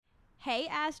Hey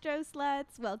Astro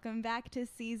Sluts, welcome back to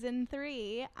season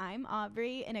 3. I'm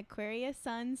Aubrey, an Aquarius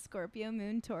Sun, Scorpio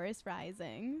Moon, Taurus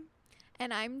Rising.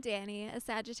 And I'm Danny, a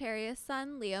Sagittarius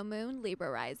Sun, Leo Moon, Libra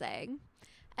Rising.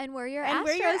 And we're your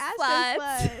Astro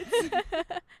Sluts.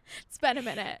 It's been a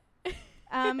minute.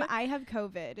 I have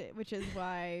COVID, which is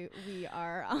why we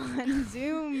are on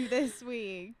Zoom this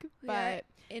week. But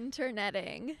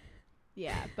interneting.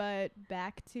 Yeah, but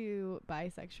back to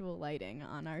bisexual lighting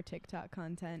on our TikTok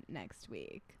content next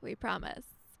week. We promise.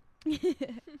 This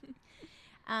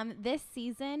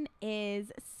season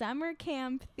is summer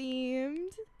camp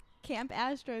themed, Camp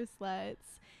Astro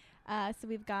Sluts. So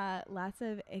we've got lots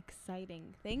of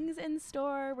exciting things in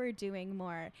store. We're doing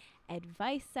more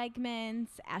advice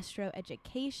segments, astro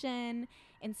education.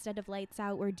 Instead of lights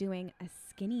out, we're doing a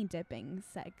skinny dipping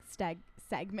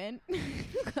segment.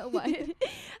 What?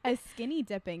 A skinny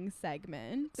dipping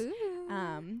segment.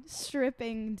 Ooh.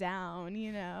 Stripping down,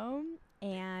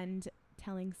 and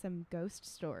telling some ghost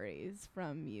stories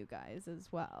from you guys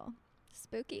as well.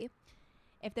 Spooky.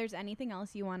 If there's anything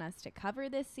else you want us to cover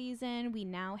this season, we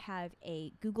now have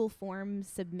a Google Forms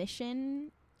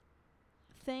submission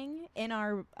thing in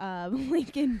our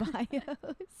link in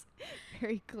bios.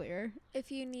 Very clear. If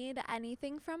you need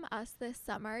anything from us this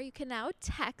summer, you can now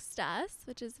text us,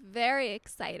 which is very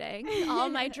exciting. All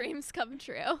my dreams come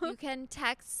true. You can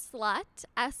text SLUT,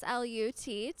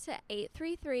 S-L-U-T, to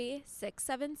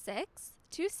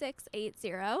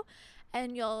 833-676-2680.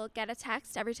 And you'll get a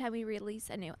text every time we release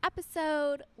a new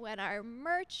episode, when our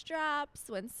merch drops,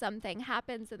 when something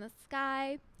happens in the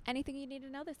sky, anything you need to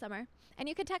know this summer. And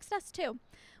you can text us too.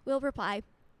 We'll reply.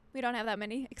 We don't have that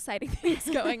many exciting things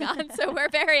going on, so we're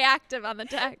very active on the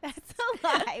text. That's a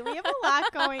lie. We have a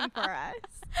lot going for us.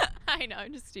 I know,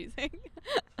 I'm just teasing.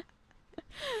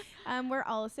 We're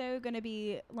also going to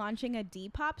be launching a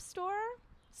Depop store,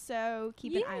 so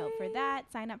keep an eye out for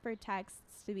that. Sign up for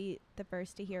texts to be the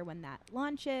first to hear when that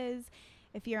launches.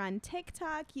 If you're on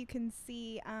TikTok, you can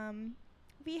see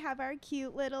we have our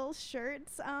cute little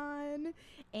shirts on,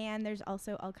 and there's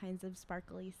also all kinds of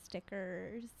sparkly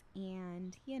stickers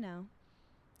and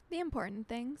the important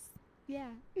things.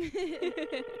 Yeah. Thanks for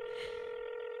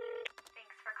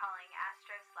calling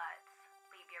Astro Sluts.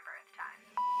 Leave your birth time.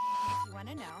 If you want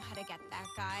to know how to get that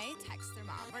guy, text their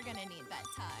mom. We're going to need that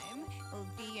time. We'll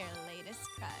be your latest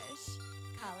crush.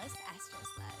 Call us Astro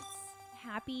Sluts.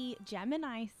 Happy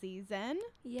Gemini season.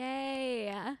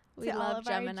 Yay. We to love all of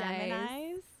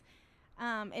Geminis. Our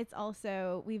Geminis. It's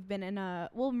also, we've been in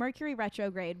Mercury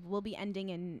retrograde will be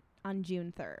ending on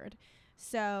June 3rd.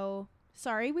 So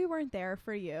sorry we weren't there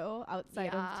for you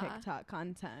outside of TikTok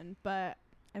content, but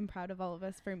I'm proud of all of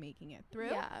us for making it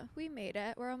through. Yeah, we made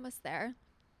it. We're almost there.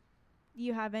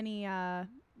 You have any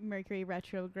Mercury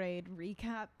retrograde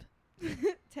recap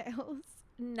tales?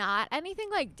 Not anything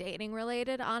like dating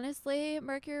related, honestly,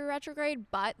 Mercury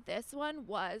retrograde, but this one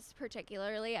was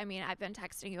particularly, I've been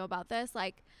texting you about this,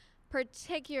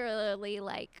 particularly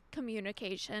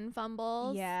communication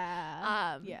fumbles.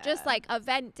 Yeah. Just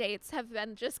event dates have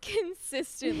been just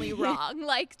consistently wrong.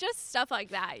 Just stuff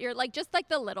like that. You're just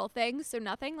the little things. So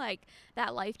nothing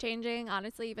that life changing.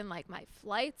 Honestly, even my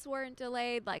flights weren't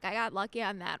delayed. I got lucky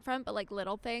on that front, but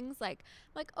little things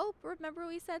oh, remember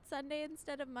we said Sunday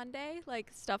instead of Monday?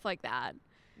 Stuff like that.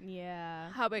 Yeah.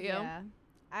 How about you? Yeah.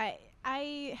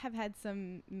 I have had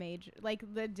some major,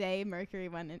 the day Mercury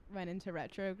went into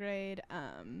retrograde,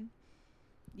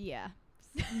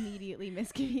 immediately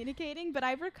miscommunicating, but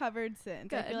I've recovered since.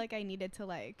 Good. I feel like I needed to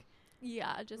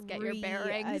just get your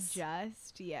bearings.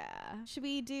 Adjust, yeah. Should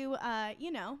we do, a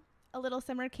little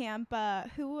summer camp?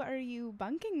 Who are you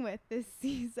bunking with this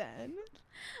season?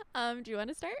 Do you want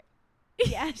to start?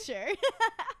 Yeah, sure.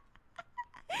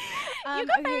 You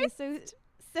go first.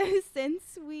 So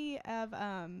since we have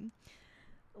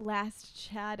last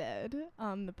chatted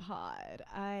on the pod,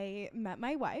 I met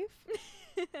my wife.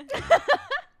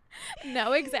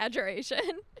 No exaggeration.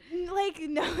 No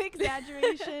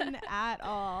exaggeration at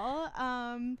all.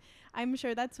 I'm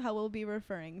sure that's how we'll be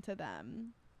referring to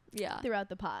them. Yeah. Throughout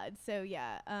the pod. So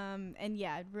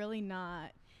really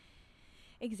not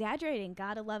exaggerating.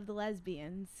 Gotta love the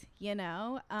lesbians,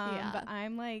 But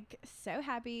I'm so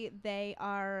happy they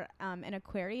are an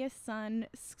Aquarius Sun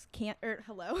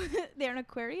they're an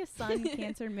Aquarius Sun,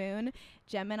 Cancer Moon,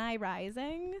 Gemini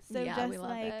Rising. So yeah, just we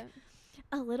love it.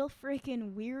 a little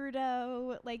freaking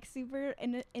weirdo, super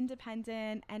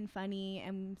independent and funny.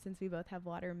 And since we both have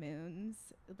water moons,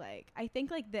 I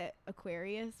think the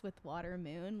Aquarius with water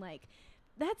moon,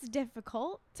 that's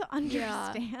difficult to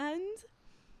understand.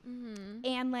 Mm-hmm.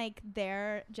 And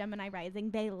their Gemini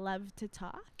rising, they love to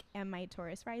talk, and my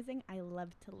Taurus rising, I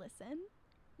love to listen.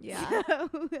 Yeah. So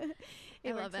I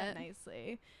it love works out it.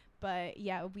 nicely. But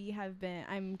yeah,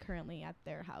 I'm currently at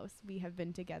their house. We have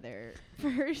been together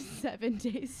for 7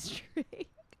 days straight.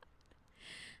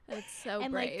 That's so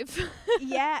And, like, brave.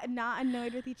 Yeah, not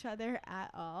annoyed with each other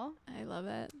at all. I love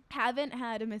it. Haven't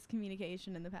had a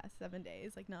miscommunication in the past 7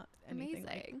 days. Like, not anything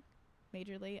like,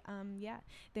 Amazing. majorly. Yeah,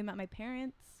 they met my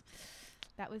parents.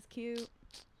 That was cute.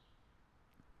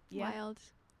 Yeah, Wild.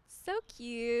 So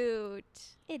cute.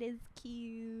 it is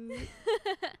cute.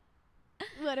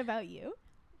 What about you?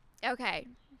 Okay.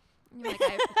 You're like,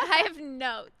 I have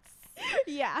notes.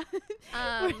 Yeah.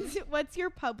 Um, What's your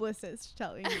publicist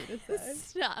telling you to say?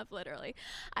 Stop, literally.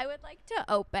 I would like to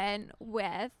open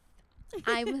with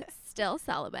I'm still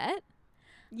celibate.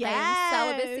 I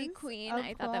am celibacy queen.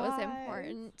 I thought that was applause.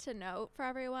 important to note for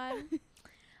everyone.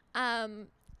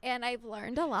 And I've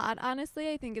learned a lot, honestly.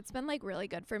 I think it's been like really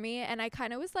good for me. And I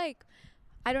kind of was like,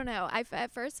 I don't know. I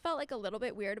at first felt like a little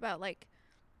bit weird about like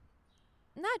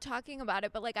not talking about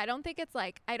it, but like I don't think it's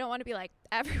like I don't want to be like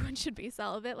everyone should be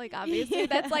celibate. Like obviously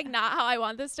that's like not how I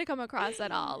want this to come across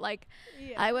at all. Like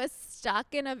Yeah. I was stuck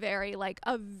in a very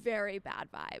bad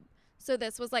vibe. So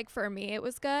this was like for me it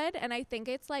was good, and I think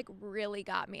it's like really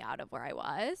got me out of where I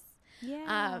was.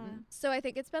 Yeah. So I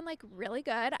think it's been like really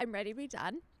good. I'm ready to be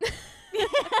done.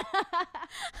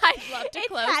 I'd love to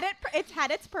close. It's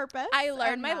had its purpose. I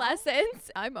learned and my now-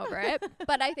 lessons. I'm over it.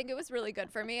 But I think it was really good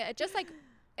for me. It just like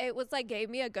it was like gave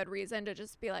me a good reason to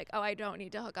just be like, oh, I don't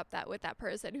need to hook up with that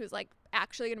person who's like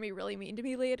actually gonna be really mean to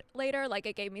me later. Like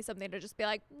it gave me something to just be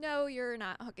like, no, you're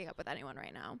not hooking up with anyone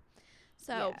right now.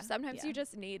 So Yeah, sometimes yeah. you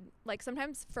just need like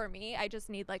sometimes for me I just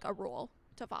need like a rule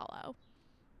to follow.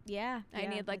 Yeah. I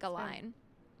need like a that's fair.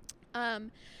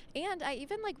 line. And I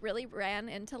even like really ran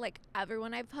into like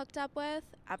everyone I've hooked up with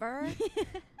ever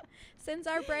since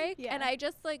our break. Yeah. And I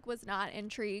just like was not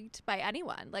intrigued by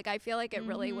anyone. Like I feel like it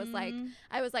really was like, Mhm.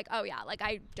 I was like, oh yeah, like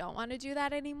I don't want to do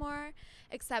that anymore.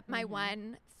 Except my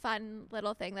one fun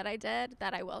little thing that I did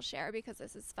that I will share because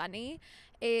this is funny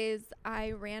is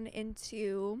I ran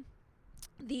into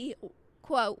the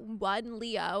quote one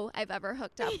Leo I've ever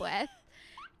hooked up with.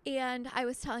 And I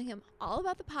was telling him all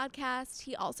about the podcast.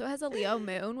 He also has a Leo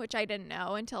moon, which I didn't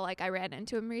know until like I ran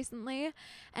into him recently.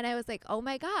 And I was like, oh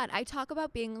my God, I talk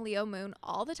about being a Leo moon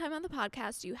all the time on the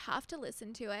podcast. You have to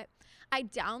listen to it. I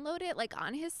download it like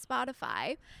on his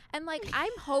Spotify. And like,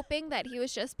 I'm hoping that he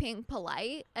was just being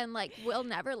polite and like will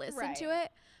never listen to Right.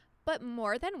 it. But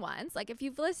more than once, like if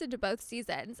you've listened to both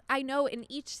seasons, I know in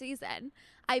each season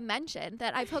I mentioned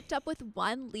that I've hooked up with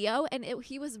one Leo and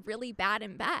he was really bad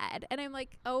in bed. And I'm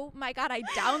like, oh my God, I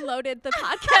downloaded the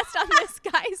podcast on this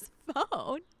guy's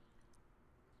phone.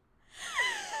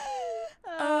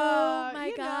 Oh my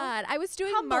you know, God. I was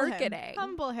doing humble him. marketing.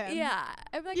 Humble him. Yeah.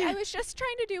 I'm like, Yeah. I was just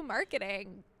trying to do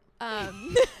marketing.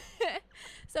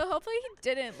 So hopefully he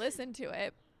didn't listen to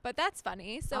it. But that's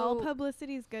funny. So all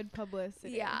publicity is good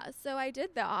publicity. yeah, so I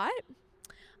did that.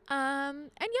 And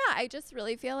yeah, I just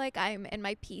really feel like I'm in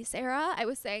my peace era. I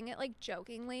was saying it like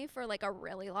jokingly for like a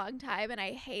really long time and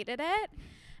I hated it.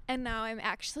 And now I'm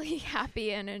actually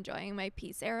happy and enjoying my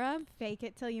peace era. Fake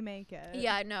it till you make it.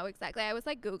 Yeah, no, exactly. I was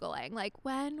like Googling, like,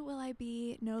 when will I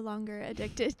be no longer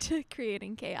addicted to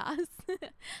creating chaos?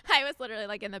 I was literally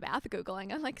like in the bath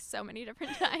Googling on like so many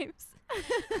different times.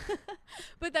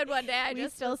 But then one day I we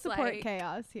just still was support like,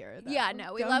 chaos here. Though. Yeah,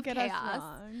 no, we Don't love get us chaos.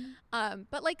 wrong.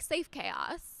 But like safe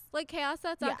chaos. Like chaos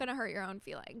that's Yeah. not gonna hurt your own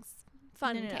feelings.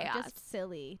 Fun No, chaos. just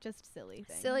silly things.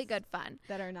 Silly good fun.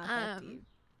 that are not that Um, deep.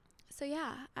 So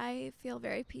yeah, I feel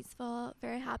very peaceful,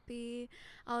 very happy.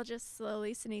 I'll just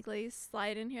slowly, sneakily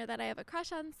slide in here that I have a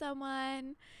crush on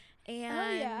someone. And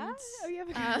Oh yeah. Oh, you have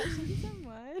a crush on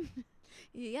someone.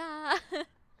 yeah.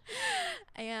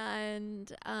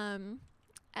 And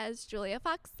as Julia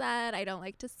Fox said, I don't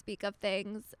like to speak of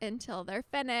things until they're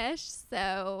finished.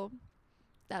 So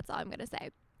that's all I'm gonna say.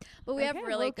 But we have Okay,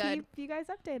 really we'll good keep you guys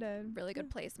updated. really good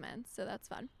placements, so that's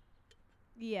fun.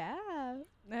 Yeah.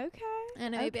 Okay.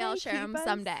 And maybe I'll Okay, share keep them us-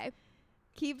 someday.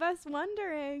 Keep us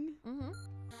wondering. Mm-hmm.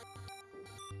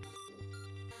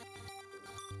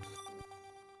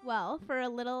 Well, for a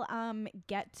little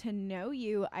get to know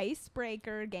you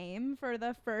icebreaker game for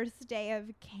the first day of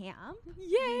camp,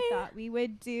 we thought we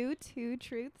would do 2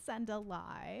 truths and a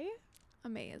lie.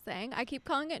 Amazing. I keep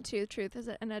calling it two truths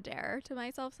and a dare to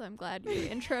myself, so I'm glad you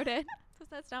introed it. Because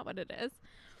that's not what it is.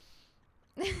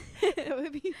 That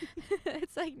would be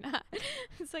It's like not.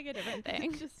 It's like a different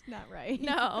thing. just not right.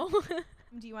 No.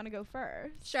 Do you want to go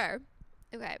first? Sure.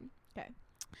 Okay. 'Kay.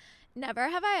 Never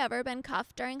have I ever been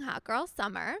cuffed during hot girl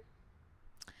summer.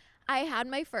 I had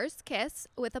my first kiss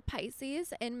with a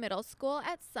Pisces in middle school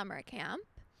at summer camp.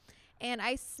 And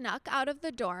I snuck out of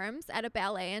the dorms at a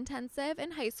ballet intensive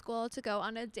in high school to go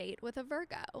on a date with a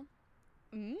Virgo.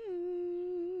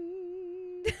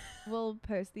 We'll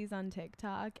post these on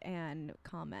TikTok and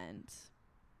comment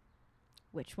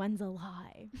which one's a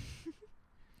lie.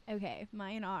 Okay,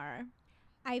 mine are: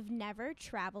 I've never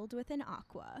traveled with an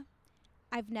aqua.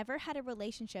 I've never had a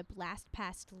relationship last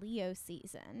past Leo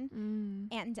season.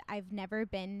 And I've never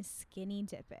been skinny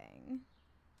dipping.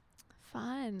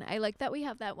 Fun. I like that we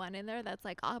have that one in there that's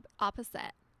like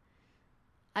opposite.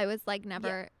 I was like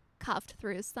never cuffed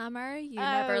through summer. You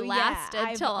never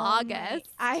lasted till August.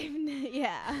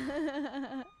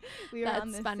 Yeah. We were That's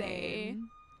on the funny. same.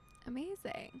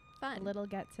 Amazing. Fun. Little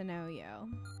get to know you.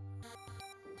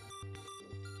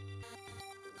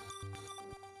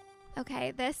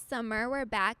 Okay, this summer we're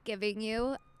back giving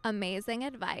you amazing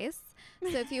advice.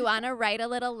 So if you want to write a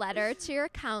little letter to your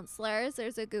counselors,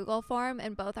 there's a Google form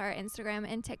in both our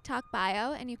Instagram and TikTok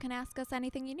bio, and you can ask us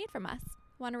anything you need from us.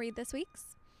 Want to read this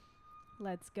week's?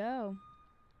 Let's go.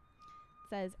 It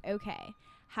says, okay,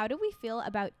 how do we feel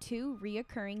about 2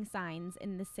 reoccurring signs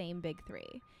in the same big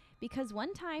 3? Because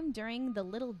one time during the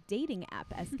little dating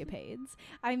app escapades,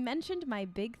 I mentioned my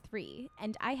big 3,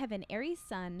 and I have an Aries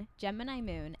sun, Gemini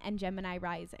moon, and Gemini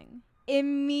rising.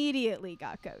 Immediately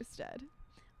got ghosted.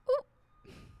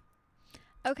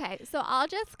 Okay, so I'll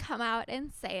just come out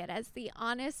and say it as the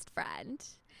honest friend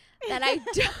that I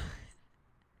don't,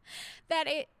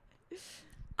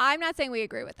 I'm not saying we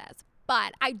agree with this,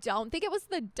 but I don't think it was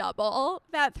the double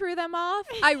that threw them off.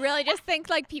 I really just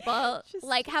think like people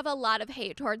like have a lot of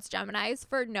hate towards Geminis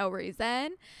for no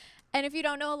reason. And if you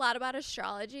don't know a lot about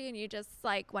astrology and you just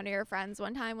like one of your friends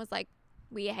one time was like,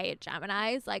 we hate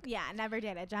Geminis, like, Yeah, never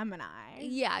did a Gemini.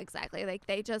 yeah, exactly. Like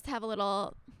they just have a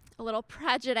little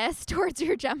prejudice towards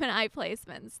your Gemini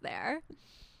placements there.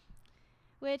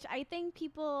 Which I think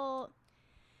people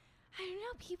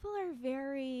are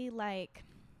very like,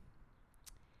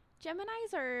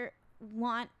 Geminis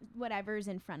want whatever's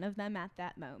in front of them at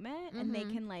that moment, and they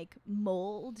can like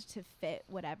mold to fit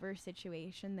whatever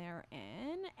situation they're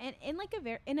in, and in like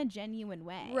in a genuine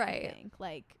way, Right. I think,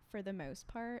 like for the most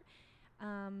part.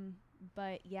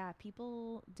 But yeah,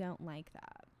 people don't like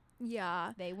that.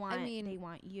 Yeah. They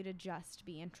want you to just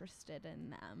be interested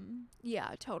in them.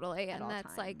 Yeah, totally. at And all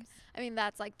that's like, times. I mean,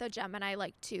 that's like the Gemini,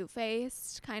 like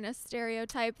two-faced kind of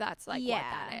stereotype. That's like what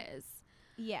that is.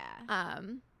 Yeah.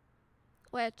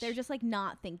 Which They're just like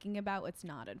not thinking about what's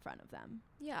not in front of them.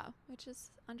 yeah, which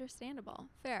is understandable.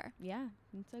 Fair. Yeah,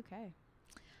 it's okay.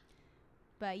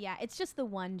 But yeah, it's just the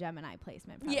one Gemini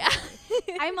placement. Probably. Yeah.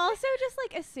 I'm also just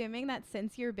like assuming that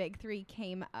since your big 3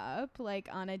 came up like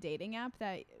on a dating app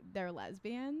that they're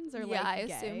lesbians or Yeah, like I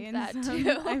gay. assumed and that so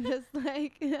too. I'm just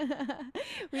like,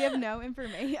 we have no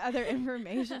other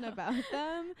information about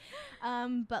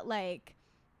them. But like,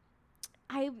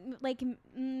 I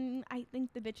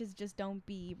think the bitches just don't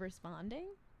be responding.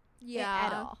 Yeah.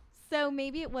 At all. So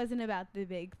maybe it wasn't about the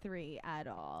big 3 at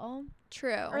all.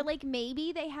 True. Or like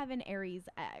maybe they have an Aries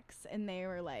ex and they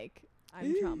were like,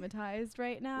 I'm traumatized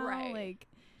right now. Right. Like,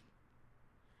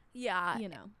 yeah. you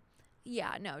know.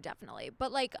 Yeah, no, definitely.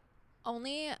 But like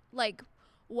only like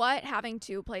what having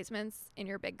 2 placements in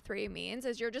your big 3 means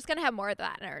is you're just going to have more of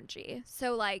that energy.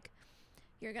 So like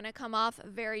you're going to come off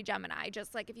very Gemini,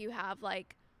 just like if you have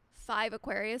like 5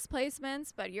 Aquarius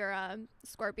placements, but you're a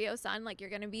Scorpio sun, like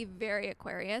you're going to be very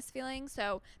Aquarius feeling.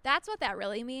 So that's what that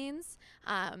really means,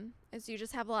 is you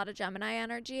just have a lot of Gemini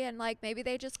energy and like maybe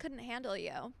they just couldn't handle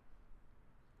you.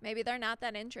 Maybe they're not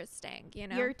that interesting, you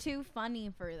know? You're too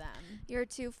funny for them. You're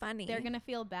too funny. They're going to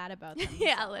feel bad about themselves.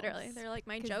 yeah, literally. They're like,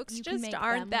 my 'Cause jokes you can just make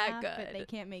aren't them that laugh, good. But they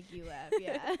can't make you laugh.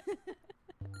 Yeah.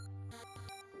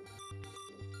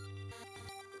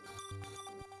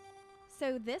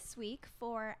 So this week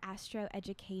for Astro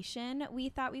Education, we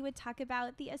thought we would talk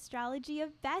about the astrology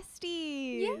of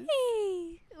besties.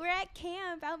 Yay! We're at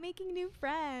camp out making new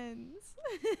friends.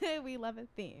 We love a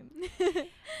theme.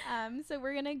 So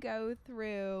we're going to go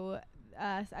through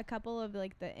a couple of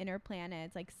like the inner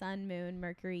planets like Sun, Moon,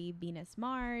 Mercury, Venus,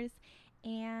 Mars,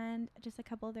 and just a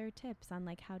couple of their tips on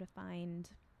like how to find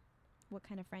what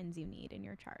kind of friends you need in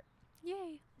your chart.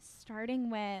 Yay.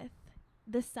 Starting with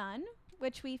the Sun,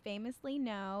 which we famously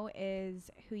know is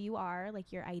who you are,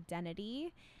 like your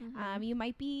identity. Mhm. You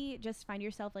might be just find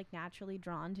yourself like naturally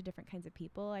drawn to different kinds of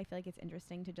people. I feel like it's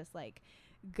interesting to just like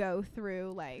go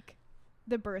through like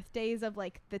the birthdays of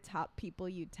like the top people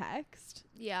you text.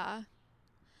 Yeah.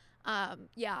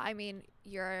 Yeah, I mean,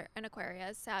 you're an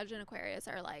Aquarius. Sag and Aquarius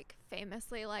are like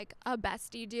famously like a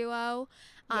bestie duo.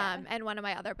 Yeah. And one of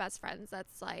my other best friends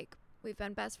that's like, we've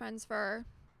been best friends for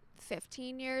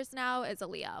 15 years now is a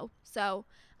Leo. So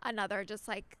another just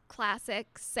like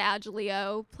classic Sag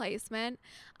Leo placement.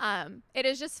 It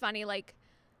is just funny, like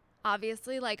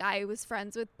obviously like I was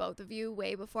friends with both of you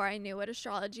way before I knew what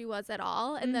astrology was at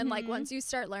all, and then like once you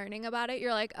start learning about it,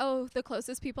 you're like, oh, the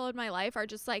closest people in my life are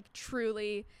just like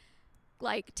truly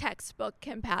like textbook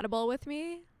compatible with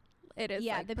me. It is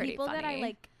like the pretty people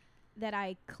funny. that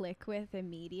I click with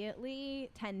immediately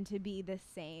tend to be the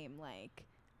same like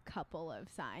couple of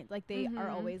signs. Like they are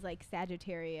always like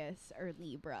Sagittarius or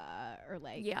Libra or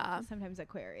like sometimes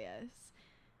Aquarius,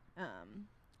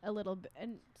 a little bit,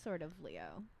 and sort of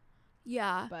Leo.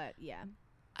 Yeah. But yeah,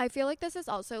 I feel like this is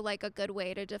also like a good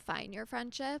way to define your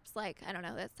friendships. Like, I don't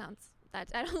know,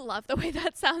 I don't love the way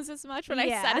that sounds as much when I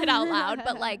said it out loud,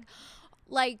 but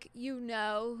like you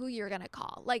know who you're gonna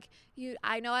call. Like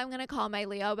I know I'm gonna call my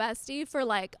Leo bestie for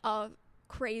like a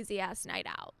crazy ass night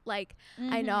out. Like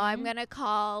I know I'm gonna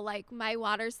call like my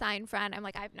water sign friend. I'm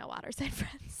like, I have no water sign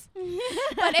friends.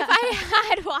 But if I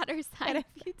had water sign, but if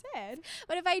you did,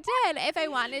 if I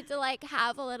wanted to like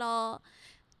have a little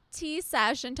tea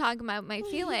sesh and talk about my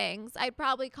feelings, I'd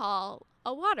probably call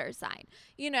a water sign.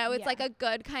 You know, it's like a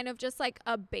good kind of just like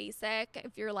a basic,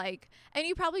 if you're like, and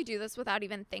you probably do this without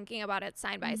even thinking about it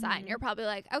sign by sign. You're probably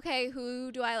like, okay,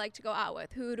 who do I like to go out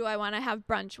with? Who do I want to have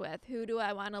brunch with? Who do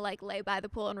I want to like lay by the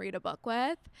pool and read a book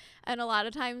with? And a lot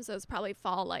of times those probably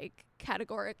fall like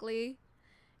categorically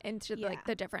into like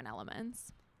the different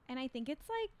elements. And I think it's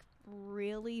like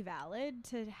really valid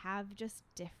to have just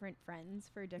different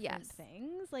friends for different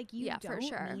things. Like you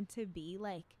don't need to be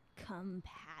like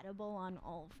compatible on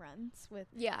all fronts with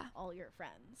all your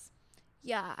friends.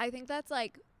 Yeah, I think that's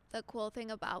like the cool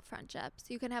thing about friendships.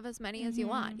 You can have as many as you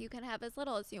want. You can have as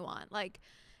little as you want. Like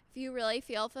if you really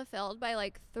feel fulfilled by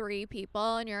like 3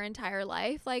 people in your entire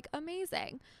life, like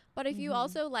amazing. But if you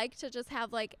also like to just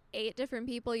have like 8 different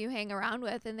people you hang around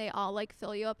with and they all like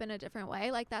fill you up in a different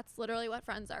way, like that's literally what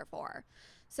friends are for.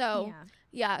 So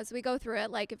as we go through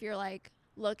it, like if you're like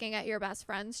looking at your best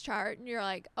friend's chart and you're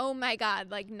like, oh my God,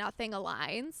 like nothing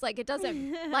aligns, like it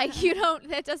doesn't like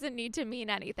it doesn't need to mean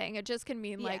anything. It just can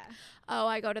mean like, oh,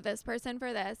 I go to this person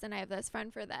for this and I have this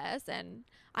friend for this and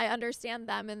I understand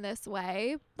them in this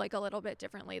way like a little bit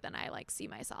differently than I like see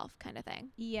myself, kind of thing.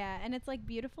 Yeah, and it's like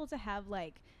beautiful to have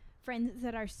like friends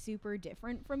that are super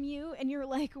different from you and you're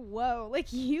like, whoa,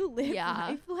 like you live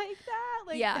life like that,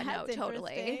 like that's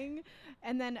totally.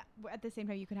 And then at the same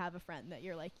time you can have a friend that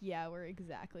you're like, yeah, we're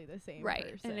exactly the same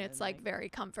person. And it's like very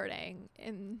comforting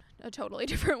in a totally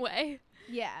different way.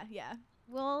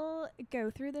 We'll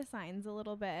go through the signs a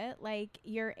little bit. Like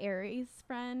your Aries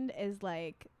friend is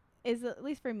at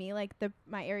least for me, like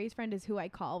my Aries friend is who I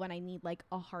call when I need like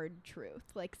a hard truth,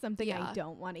 like something I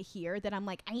don't want to hear, that I'm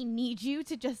like, I need you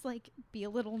to just like be a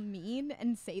little mean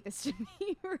and say this to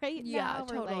me right now. Yeah,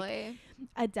 totally. Or, like,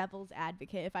 a devil's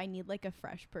advocate if I need like a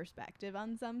fresh perspective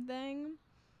on something.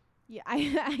 Yeah,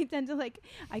 I tend to like,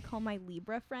 I call my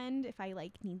Libra friend if I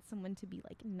like need someone to be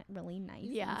like really nice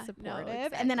and supportive. No,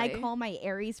 exactly. And then I call my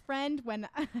Aries friend when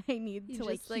I need to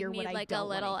like hear what I don't want to hear. Like a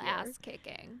little ass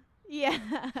kicking. Yeah.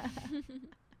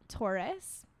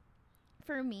 Taurus.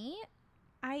 For me,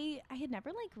 I had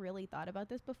never like really thought about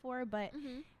this before, but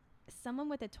someone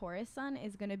with a Taurus sun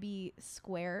is going to be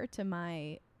square to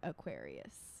my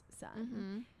Aquarius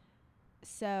sun.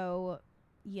 So,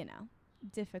 you know,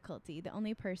 difficulty. The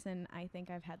only person I think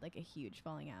I've had like a huge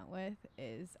falling out with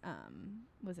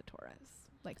was a Taurus.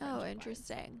 Like, oh,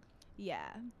 interesting. Yeah.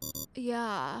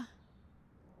 Yeah.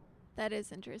 That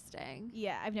is interesting.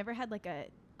 Yeah, I've never had like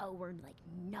we're like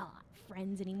not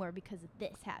friends anymore because of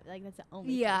this happened. Like that's the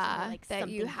only person where, like, that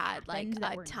you had like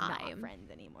that a we're time not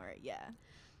friends anymore. Yeah,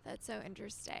 that's so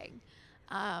interesting.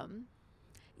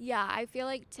 Yeah, I feel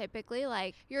like typically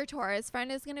like your Taurus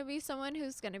friend is gonna be someone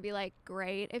who's gonna be like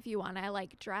great if you want to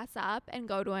like dress up and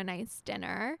go to a nice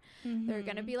dinner. They're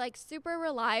gonna be like super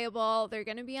reliable. They're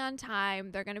gonna be on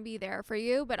time. They're gonna be there for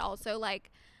you, but also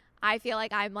like, I feel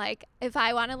like I'm like, if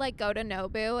I want to like go to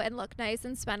Nobu and look nice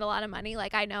and spend a lot of money,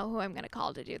 like I know who I'm going to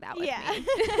call to do that with me.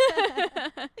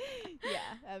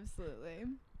 Yeah, absolutely.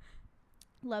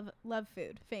 Love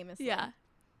food, famously. Yeah.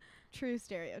 True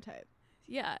stereotype.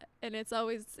 Yeah, and it's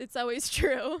always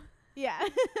true. Yeah.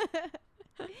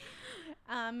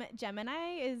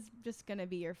 Gemini is just going to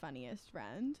be your funniest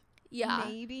friend. Yeah.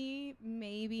 Maybe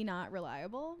not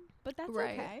reliable, but that's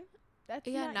okay.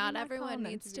 Not everyone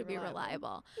needs to be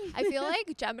reliable. I feel like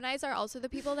Geminis are also the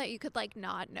people that you could like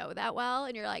not know that well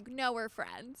and you're like, no, we're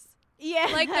friends. Yeah.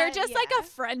 Like they're just like a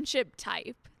friendship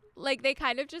type. like they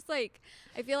kind of just like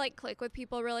I feel like click with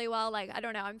people really well. Like I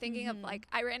don't know, I'm thinking of like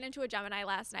I ran into a Gemini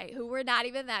last night who were not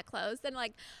even that close, and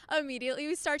like immediately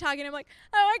we start talking. I'm like,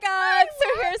 oh my god,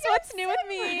 so here's what's new with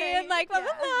me, and like blah blah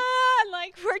blah, and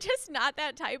like we're just not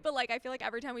that type. But like I feel like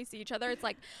every time we see each other, it's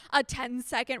like a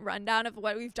 10-second rundown of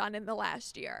what we've done in the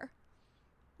last year.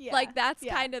 Yeah. Like that's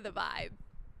kind of the vibe.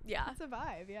 Yeah. It's a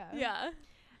vibe, yeah. Yeah.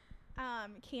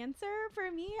 Cancer for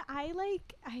me, I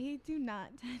do not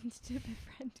tend to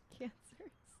befriend cancers.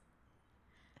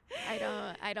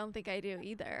 I don't think I do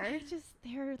either.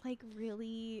 They're like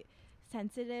really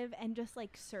sensitive and just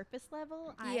like surface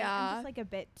level. I'm just like a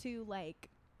bit too like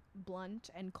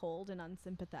blunt and cold and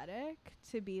unsympathetic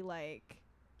to be like,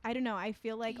 I don't know. I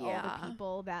feel like all the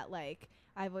people that like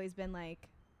I've always been like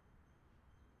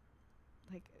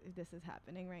this is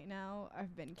happening right now,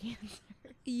 I've been cancer.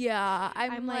 Yeah,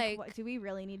 I'm like what, do we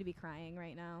really need to be crying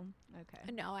right now?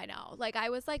 Okay. No, I know. Like I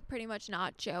was like pretty much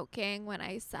not joking when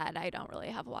I said I don't really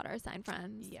have water sign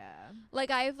friends. Yeah. Like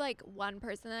I have like one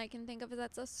person that I can think of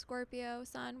that's a Scorpio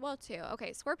sun. Well, two.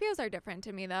 Okay, Scorpios are different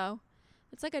to me though.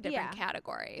 It's like a different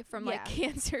category from like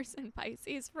Cancers and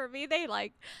Pisces. For me, they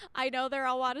like, I know they're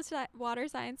all water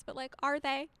signs, but like, are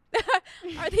they?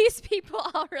 Are these people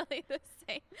all really the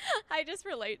same? I just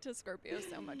relate to Scorpio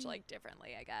so much like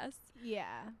differently, I guess.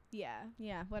 Yeah.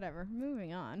 Whatever.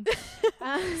 Moving on.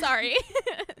 Sorry.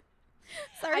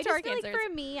 Sorry I to our just feel Cancers. like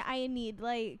for me, I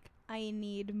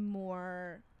need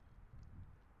more.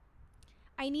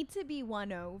 I need to be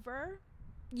won over.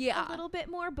 Yeah. A little bit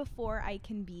more before I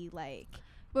can be like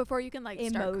before you can like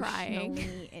start crying,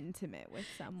 emotionally intimate with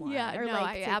someone. Yeah, or, no,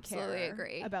 like, I absolutely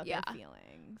agree about their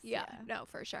feelings. Yeah, no,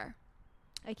 for sure.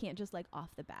 I can't just like off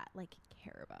the bat like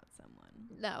care about someone.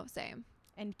 No, same.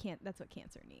 And that's what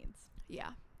Cancer needs.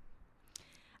 Yeah.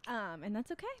 And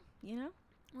that's okay, you know?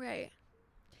 Right.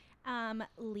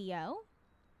 Leo.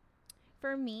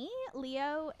 For me,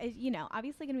 Leo is, you know,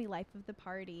 obviously going to be life of the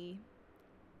party.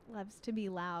 Loves to be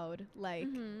loud, like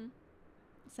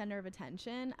center of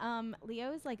attention.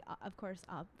 Leo is like, of course,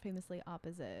 famously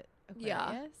opposite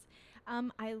Aquarius. Yeah.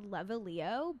 I love a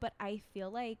Leo, but I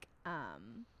feel like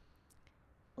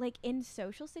in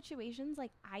social situations,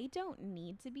 like I don't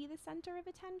need to be the center of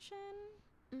attention.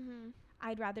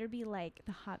 I'd rather be like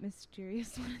the hot,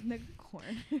 mysterious one in the corner.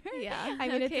 Yeah. I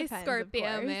mean, okay, it depends, Scorpio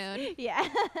of course. moon. Yeah.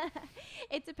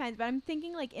 It depends, but I'm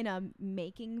thinking like in a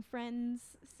making friends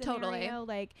scenario. Totally.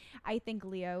 Like I think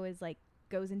Leo is like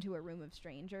goes into a room of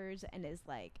strangers and is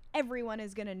like, everyone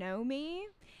is gonna know me.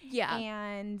 Yeah.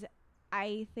 And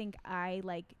I think I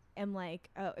like am like,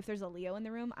 oh, if there's a Leo in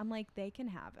the room, I'm like, they can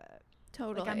have it.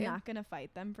 Totally. Like I'm not gonna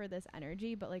fight them for this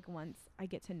energy, but like once I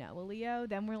get to know a Leo,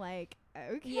 then we're like,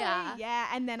 okay, yeah,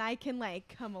 and then I can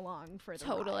like come along for the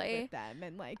ride with them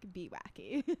and like be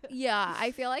wacky. Yeah,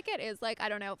 I feel like it is like, I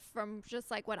don't know, from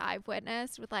just like what I've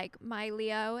witnessed with like my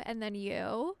Leo and then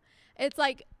you, it's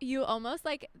like you almost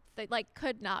like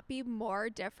could not be more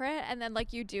different, and then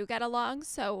like you do get along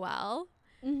so well.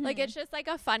 Like it's just like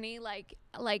a funny like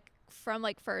from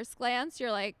like first glance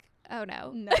you're like, oh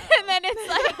no. And then it's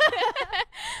like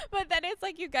but then it's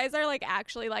like you guys are like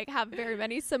actually like have very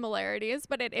many similarities,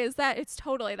 but it's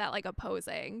totally that like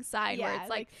opposing sign where it's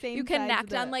like you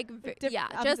connect on like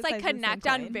just like connect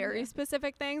on very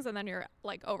specific things, and then you're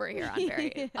like over here on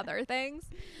very other things.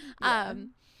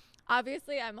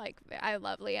 Obviously I'm like, I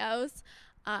love Leos.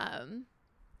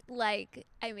 Like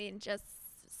I mean, just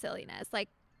silliness, like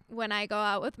when I go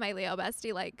out with my Leo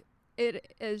bestie, like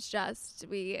it is just,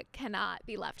 we cannot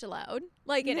be left alone.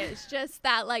 Like it is just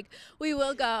that like we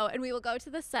will go to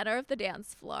the center of the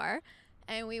dance floor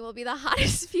and we will be the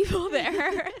hottest people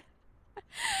there.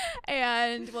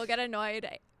 And we'll get annoyed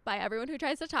by everyone who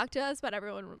tries to talk to us, but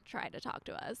everyone will try to talk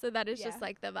to us. So that is just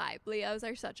like the vibe. Leos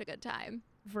are such a good time.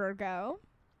 Virgo.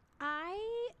 I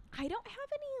don't have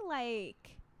any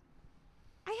like,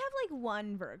 I have like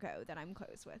one Virgo that I'm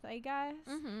close with, I guess.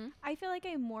 I feel like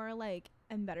I'm more like,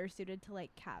 I'm better suited to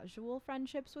like casual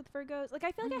friendships with Virgos. Like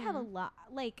I feel like I have a lot,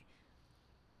 like,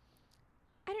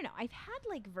 I don't know, I've had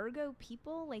like Virgo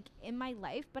people like in my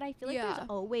life, but I feel like there's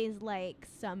always like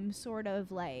some sort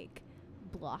of like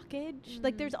blockage.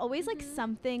 Like there's always like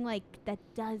something like that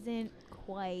doesn't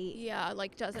quite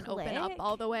like doesn't click. open up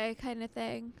all the way kind of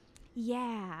thing.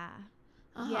 Yeah.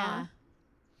 I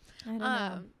don't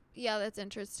know. Yeah, that's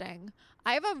interesting.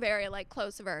 I have a very like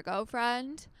close Virgo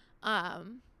friend.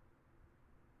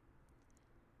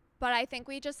 But I think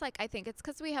we just like, I think it's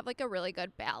because we have like a really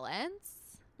good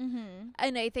balance.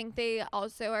 And I think they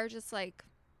also are just like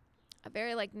a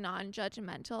very like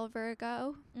non-judgmental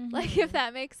Virgo. Like if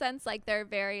that makes sense, like they're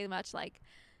very much like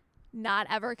not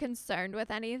ever concerned with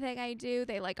anything I do.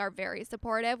 They like are very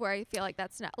supportive, where I feel like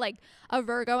that's not like a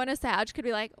Virgo and a Sag could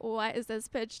be like, what is this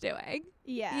bitch doing?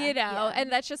 Yeah. You know, yeah.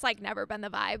 and that's just like never been the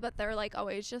vibe, but they're like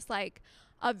always just like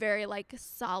a very like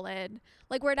solid,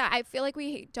 like we're not, I feel like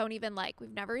we don't even like,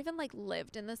 we've never even like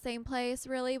lived in the same place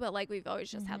really, but like we've always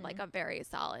just had like a very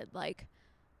solid, like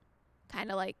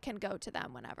kind of like can go to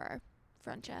them whenever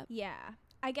friendship. Yeah.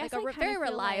 I guess Like I a kinda very feel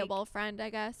reliable friend, I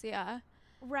guess. Yeah.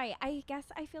 Right. I guess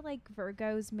I feel like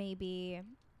Virgos maybe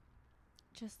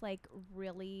just like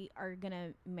really are going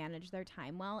to manage their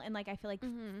time well. And like I feel like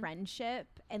friendship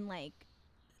and like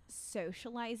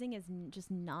socializing is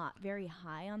just not very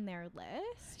high on their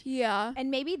list. Yeah. And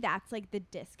maybe that's like the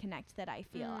disconnect that I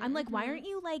feel. I'm like, why aren't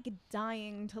you like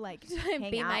dying to like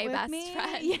hang Be out my with best me?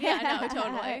 friend. Yeah, no,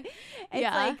 totally. It's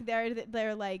Yeah. like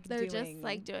they're like They're doing, just,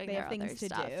 like, doing they their have things other to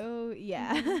stuff. do.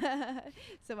 Yeah.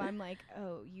 So I'm like,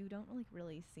 oh, you don't like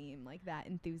really seem like that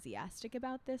enthusiastic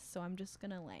about this. So I'm just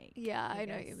gonna like, Yeah, I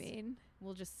know what you guess mean.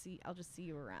 I'll just see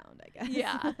you around, I guess.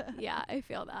 Yeah. Yeah, I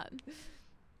feel that.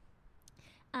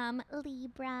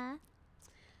 Libra.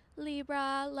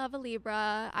 Libra, love a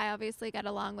Libra. I obviously get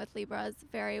along with Libras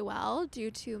very well due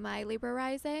to my Libra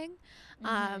rising.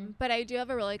 But I do have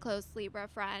a really close Libra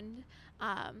friend.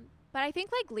 But I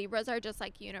think like Libras are just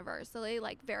like universally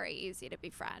like very easy to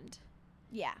befriend.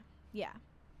 Yeah. Yeah.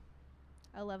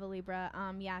 I love a Libra.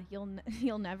 Yeah,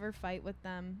 you'll never fight with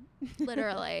them.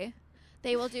 Literally.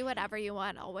 They will do whatever you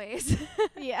want always.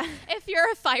 Yeah. If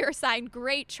you're a fire sign,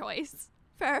 great choice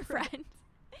for a friend.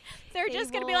 They're They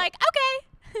just going to be will- like,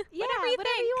 okay, Yeah, whatever you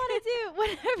think. you want to do.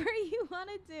 Whatever you want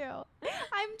to do.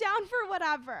 I'm down for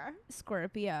whatever.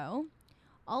 Scorpio.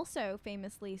 Also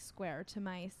famously square to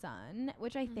my sun,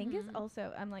 which I think is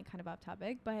also, I'm like kind of off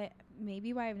topic, but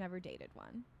maybe why I've never dated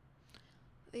one.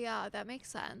 Yeah, that makes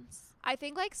sense. I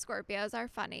think like Scorpios are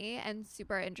funny and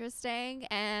super interesting,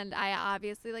 and I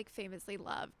obviously like famously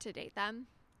love to date them.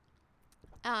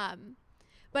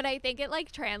 But I think it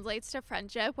like translates to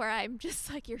friendship where I'm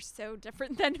just like, you're so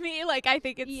different than me. Like I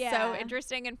think it's so Yeah.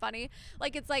 interesting and funny.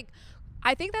 Like it's like,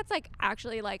 I think that's like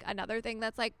actually like another thing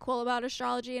that's like cool about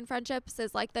astrology and friendships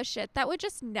is like the shit that would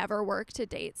just never work to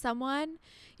date someone.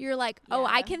 You're like, oh,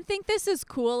 I Yeah. can think this is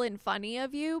cool and funny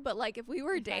of you, but like if we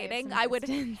were If I have dating, some I would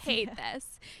distance, hate yeah.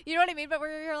 this. You know what I mean? But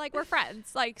you're like, we're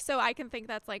friends. Like, so I can think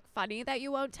that's like funny that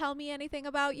you won't tell me anything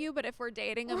about you. But if we're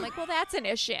dating, I'm like, well, that's an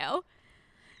issue.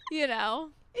 You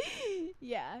know?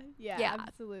 Yeah, Yeah.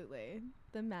 absolutely.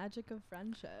 The magic of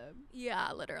friendship.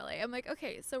 Yeah, literally. I'm like,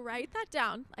 okay, so write that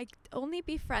down. Like, only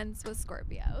be friends with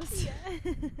Scorpios.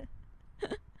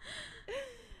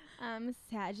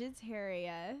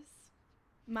 Sagittarius.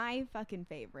 My fucking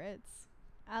favorites.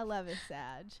 I love a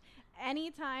Sag.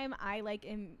 Anytime I like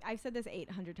I've said this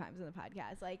 800 times in the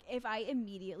podcast. Like if I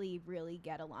immediately really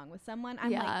get along with someone,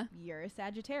 I'm Yeah. like, you're a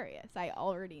Sagittarius. I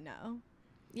already know.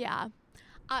 Yeah.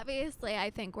 Obviously, I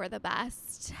think we're the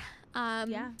best.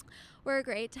 Yeah. We're a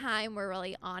great time. We're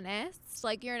really honest.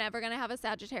 Like, you're never going to have a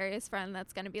Sagittarius friend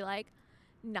that's going to be like,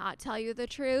 not tell you the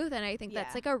truth. And I think that's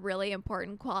Yeah. like a really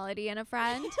important quality in a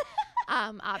friend.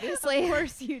 Obviously, Of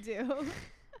course you do.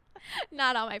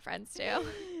 not all my friends do.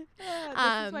 This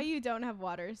is why you don't have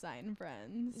water sign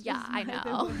friends. Yeah, just I by the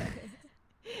know. way.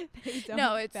 They don't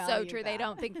No, it's so value true. They that.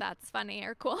 don't think that's funny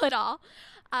or cool at all.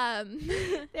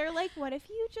 They're like, what if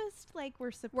you just like were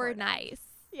We're supportive? nice.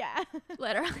 Yeah.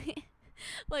 Literally.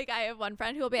 Like, I have one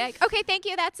friend who will be like, okay, thank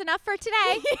you. That's enough for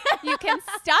today. You can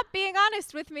stop being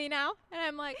honest with me now. And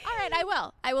I'm like, all right, I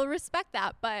will. I will respect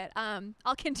that. But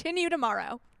I'll continue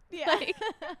tomorrow. Yeah. Like,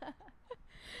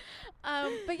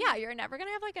 but yeah, you're never going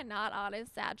to have like a not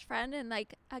honest Sag friend. And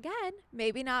like, again,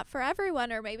 maybe not for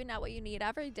everyone or maybe not what you need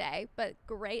every day, but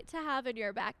great to have in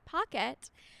your back pocket.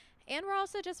 And we're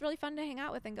also just really fun to hang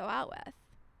out with and go out with.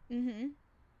 Mm-hmm.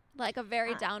 Like a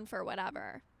very down for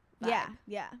whatever vibe. Yeah.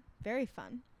 Yeah. Very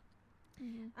fun.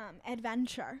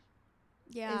 Adventure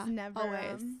Yeah. is never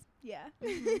always. yeah.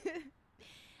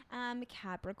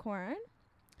 Capricorn.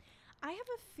 I have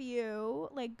a few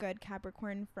like good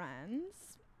Capricorn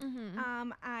friends.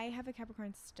 Mm-hmm. I have a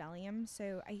Capricorn stellium,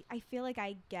 so I feel like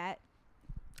I get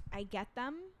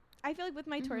them. I feel like with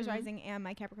my Taurus rising and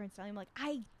my Capricorn stellium, like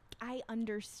I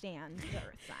understand the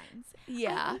earth signs. I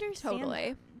Yeah, understand totally.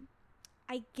 them.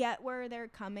 I get where they're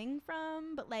coming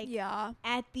from, but like Yeah.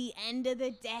 at the end of the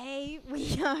day,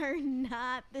 we are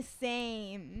not the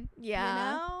same.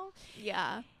 Yeah. You know?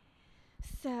 Yeah.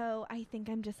 So I think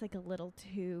I'm just like a little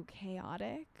too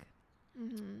chaotic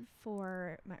Mm-hmm.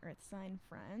 for my earth sign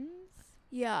friends.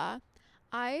 Yeah.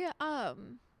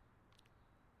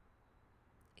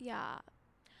 Yeah.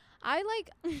 I like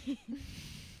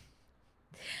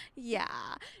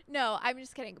Yeah. No, I'm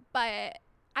just kidding. But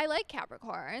I like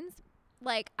Capricorns.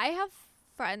 Like, I have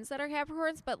friends that are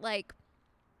Capricorns, but like,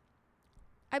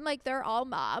 I'm like, they're all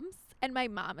moms, and my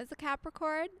mom is a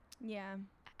Capricorn. Yeah.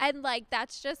 And like,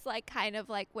 that's just like kind of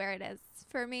like where it is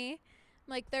for me.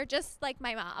 Like, they're just like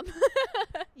my mom.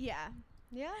 Yeah.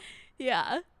 Yeah.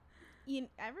 Yeah.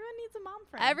 Everyone needs a mom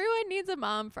friend. Everyone needs a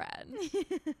mom friend.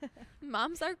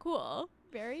 Moms are cool.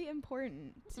 Very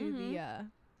important to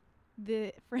Mhm.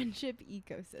 the friendship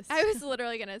ecosystem. I was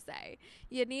literally going to say,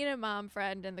 you need a mom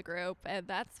friend in the group, and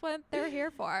that's what they're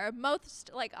here for. Most,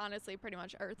 like, honestly, pretty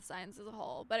much earth signs as a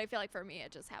whole. But I feel like for me,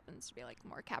 it just happens to be, like,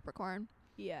 more Capricorn.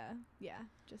 Yeah. Yeah.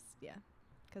 Just, yeah.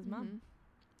 Because mom.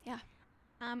 Yeah.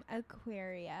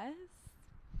 Aquarius.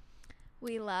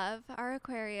 We love our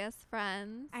Aquarius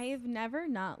friends. I have never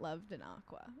not loved an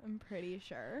aqua. I'm pretty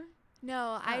sure.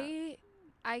 No, I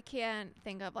can't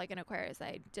think of, like, an Aquarius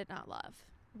I did not love.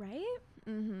 Right?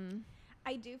 Mm-hmm.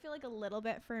 I do feel like a little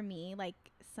bit for me, like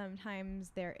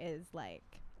sometimes there is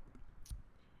like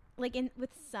in with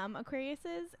some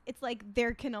Aquariuses, it's like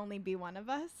there can only be one of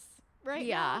us, right?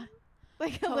 Yeah. now.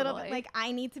 Like a little bit Totally. like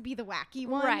I need to be the wacky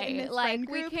one. In Right. this Like, friend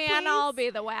we group, can't all please. be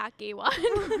the wacky one.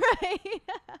 Right.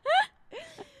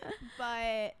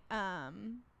 But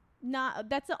not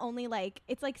that's the only like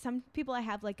it's like some people I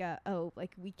have like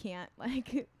like we can't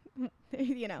like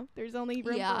there's only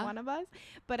room Yeah. for one of us,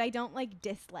 but I don't like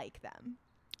dislike them.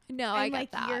 No, I I'm get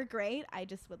like that. you're great. I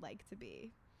just would like to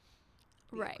be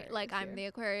the Right. Like, Aquarius I'm here. the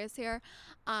Aquarius here.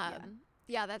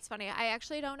 Yeah, that's funny. I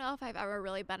actually don't know if I've ever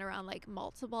really been around, like,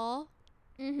 multiple.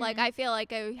 Like, I feel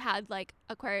like I had, like,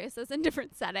 Aquariuses in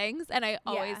different settings, and I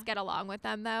always Yeah. get along with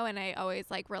them, though, and I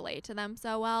always, like, relate to them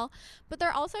so well. But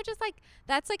they're also just, like,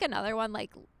 that's, like, another one,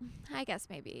 like, I guess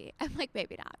maybe. I'm like,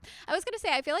 maybe not. I was going to say,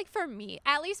 I feel like for me,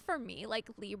 at least for me, like,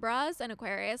 Libras and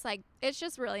Aquarius, like, it's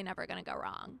just really never going to go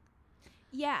wrong.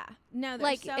 Yeah. No, they're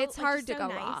Like, so, it's like, hard just to so go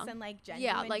nice wrong. and like Yeah,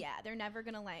 genuine. like- yeah, they're never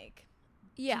gonna like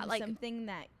Yeah, do like, something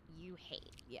that you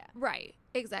hate. Yeah. right,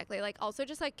 exactly. Like, also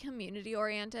just, like, community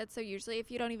oriented. So usually if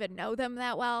you don't even know them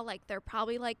that well, like, they're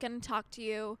probably, like, gonna talk to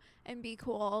you and be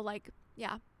cool. Like,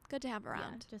 yeah, good to have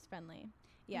around. Yeah, just friendly.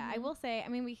 Yeah, I Mhm. will say. I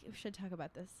mean, we should talk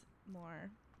about this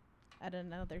more at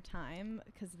another time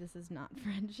because this is not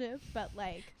friendship, but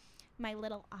like my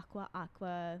little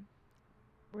aqua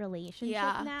relationship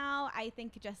Yeah. now. I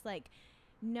think just like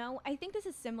no, I think this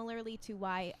is similarly to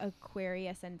why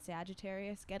Aquarius and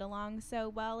Sagittarius get along so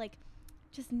well. Like,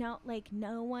 just no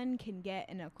one can get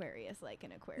an Aquarius like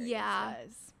an Aquarius Yeah.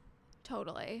 does.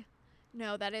 Totally.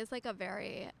 No, that is, like, a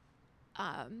very,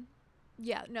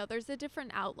 yeah, no, there's a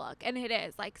different outlook. And it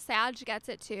is, like, Sag gets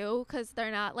it too, because they're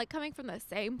not, like, coming from the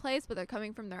same place, but they're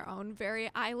coming from their own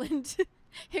very island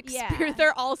experience. Yeah.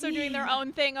 They're also doing their Yeah.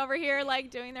 own thing over here,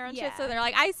 like, doing their own shit. So Yeah. they're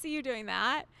like, I see you doing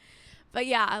that. But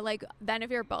yeah, like, then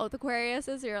if you're both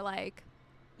Aquariuses, you're like,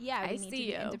 Yeah, I we need to see be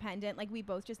you. independent. Like, we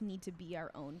both just need to be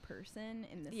our own person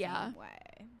in the Yeah. same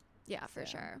way. yeah, for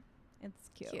So, sure. It's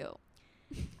cute. Cute.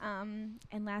 And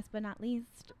last but not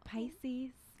least,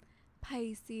 Pisces.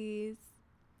 Pisces.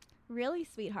 Really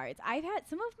sweethearts. I've had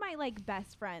some of my like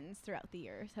best friends throughout the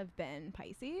years have been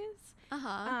Pisces.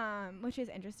 Uh-huh. Which is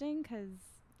interesting because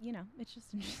it's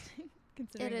just interesting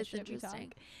considering It the is shit we talk.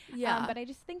 interesting. Yeah. But I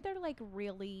just think they're like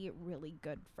really, really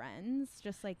good friends.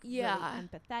 Just like Yeah. really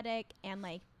empathetic, and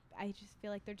like I just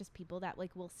feel like they're just people that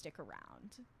like will stick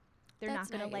around. They're That's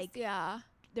not gonna nice. like. Yeah.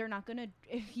 They're not gonna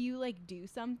if you like do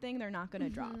something. They're not gonna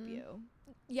drop Mhm. you.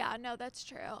 Yeah, no, that's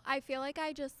true. I feel like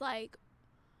I just like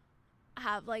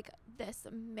have like this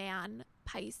man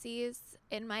Pisces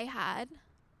in my head.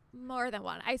 More than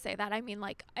one. I say that. I mean,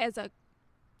 like, as a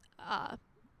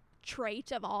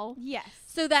trait of all. Yes.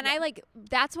 So then Yeah. I like,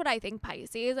 that's what I think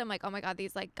Pisces. I'm like, oh my God,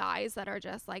 these like guys that are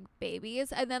just like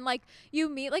babies. And then like you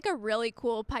meet like a really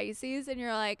cool Pisces and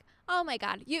you're like, oh my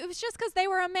God, it was just because they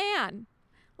were a man.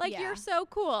 Like, Yeah. you're so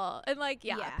cool. And like,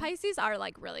 yeah, Yeah. Pisces are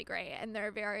like really great. And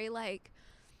they're very like,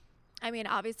 I mean,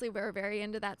 obviously we're very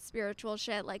into that spiritual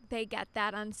shit. Like, they get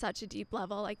that on such a deep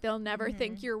level. Like, they'll never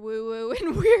think you're woo woo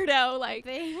and weirdo. Like,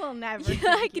 They will never. think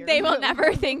like you're they will woo.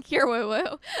 never think you're woo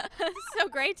woo. So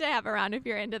great to have around if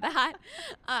you're into that.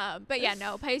 But yeah,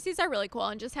 no, Pisces are really cool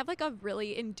and just have like a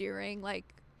really endearing,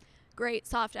 like, great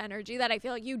soft energy that I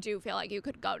feel like you do feel like you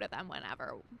could go to them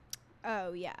whenever.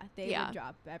 Oh yeah, they Yeah. would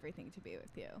drop everything to be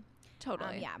with you.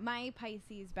 Totally. Yeah, my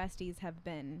Pisces besties have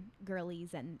been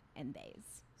girlies and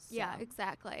theys. Yeah, So,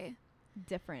 exactly.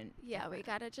 different. Yeah, we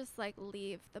gotta just like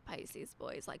leave the Pisces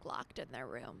boys like locked in their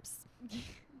rooms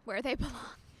where they belong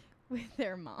with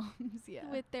their moms. Yeah.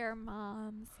 with their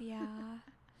moms. Yeah.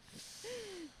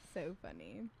 So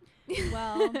funny.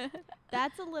 Well,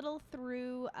 that's a little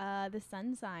through the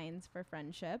sun signs for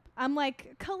friendship. I'm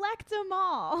like, collect them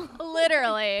all.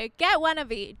 Literally, get one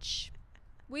of each.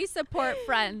 We support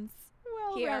friends.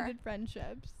 Well-rounded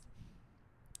friendships.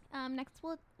 Next,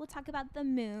 we'll talk about the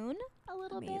moon a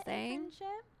little bit in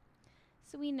friendship.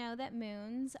 So we know that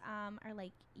moons are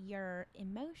like your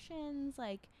emotions,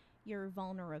 like your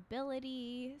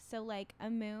vulnerability. So like a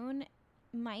moon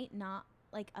might not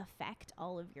like affect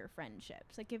all of your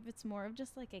friendships. Like if it's more of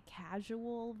just like a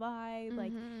casual vibe,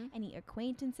 like any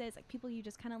acquaintances, like people you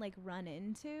just kind of like run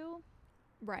into,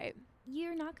 right,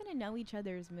 you're not going to know each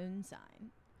other's moon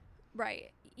sign.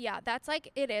 Right. Yeah, that's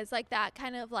like, it is like that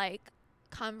kind of like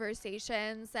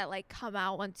conversations that like come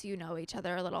out once you know each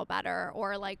other a little better,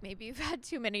 or like maybe you've had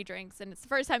too many drinks and it's the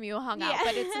first time you hung out,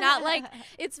 but it's not like,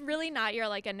 it's really not your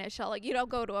like initial, like you don't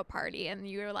go to a party and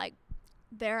you're like,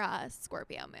 they're a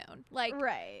Scorpio moon, like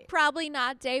right, probably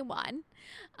not day one.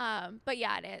 But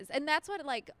yeah, it is. And that's what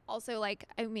like also like,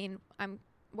 I mean,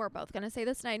 we're both going to say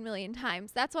this 9 million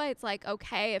times. That's why it's like,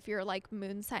 okay, if your like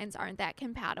moon signs aren't that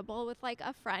compatible with like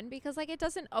a friend, because like it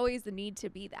doesn't always need to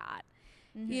be that,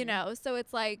 you know? So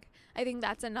it's like, I think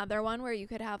that's another one where you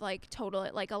could have like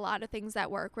like a lot of things that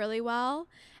work really well.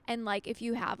 And like, if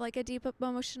you have like a deep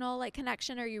emotional like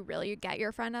connection, or you really get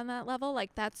your friend on that level,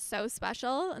 like that's so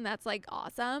special and that's like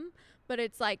awesome. But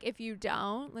it's like, if you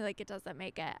don't, like, it doesn't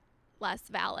make it less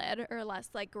valid or less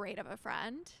like great of a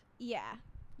friend. Yeah.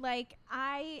 Like,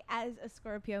 I, as a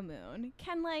Scorpio moon,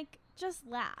 can, like, just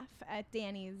laugh at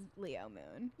Danny's Leo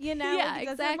moon. You know? Yeah, like,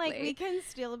 exactly. Like, we can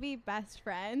still be best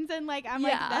friends. And, like, I'm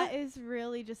like, that is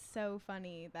really just so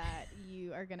funny that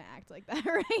you are going to act like that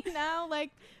right now.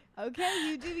 Like, okay,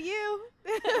 you do you.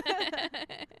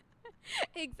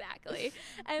 Exactly.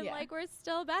 And, like, we're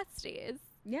still besties.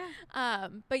 Yeah.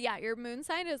 But, yeah, your moon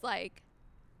sign is, like,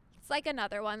 it's, like,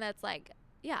 another one that's, like,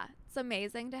 yeah, it's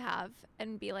amazing to have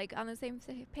and be like on the same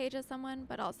page as someone,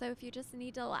 but also if you just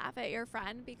need to laugh at your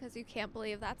friend because you can't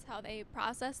believe that's how they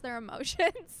process their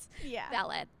emotions. Yeah.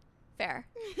 Valid. Fair.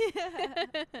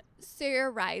 So your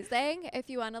rising,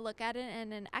 if you want to look at it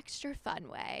in an extra fun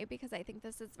way, because I think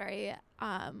this is very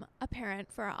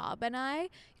apparent for Ab and I, you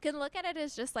can look at it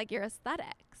as just like your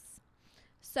aesthetics.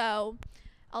 So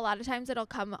a lot of times it'll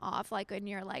come off like when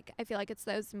you're like, I feel like it's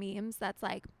those memes that's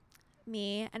like,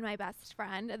 me and my best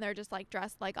friend, and they're just like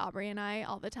dressed like Aubrey and I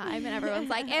all the time, and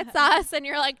everyone's like, it's us, and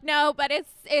you're like, no, but it's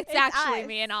actually us.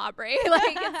 Me and Aubrey.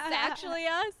 Like, it's actually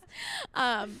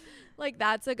us. Like,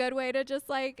 that's a good way to just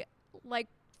like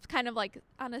kind of like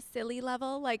on a silly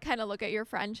level, like kind of look at your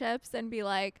friendships and be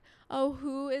like, oh,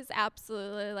 who is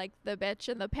absolutely like the bitch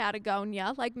in the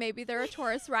Patagonia? Like, maybe they're a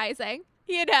Taurus rising,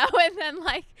 you know, and then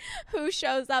like who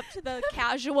shows up to the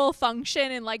casual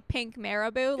function in like pink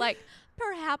marabou, like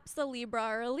perhaps a Libra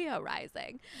or a Leo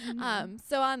rising.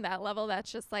 So on that level,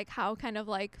 that's just like how kind of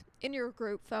like in your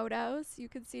group photos, you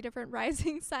can see different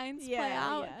rising signs play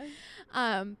out.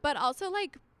 Yeah. But also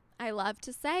like, I love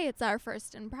to say it's our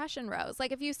first impression rose.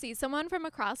 Like if you see someone from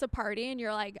across a party and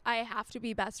you're like, I have to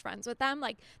be best friends with them,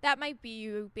 like that might be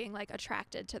you being like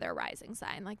attracted to their rising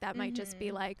sign. Like that might just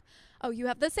be like, oh, you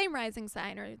have the same rising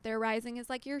sign, or their rising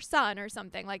is like your sun or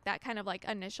something, like that kind of like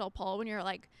initial pull when you're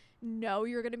like, no,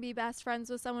 you're going to be best friends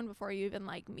with someone before you even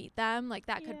like meet them. Like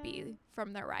that could be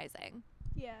from their rising.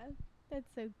 Yeah. That's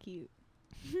so cute.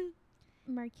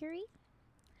 Mercury?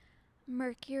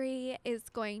 Mercury is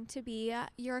going to be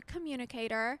your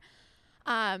communicator.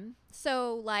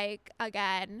 So like,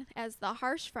 again, as the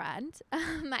harsh friend,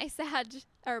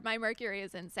 my Mercury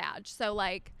is in Sag. So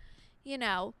like, you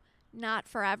know, not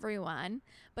for everyone,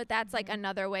 but that's like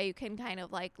another way you can kind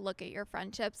of like look at your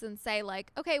friendships and say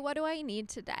like, okay, what do I need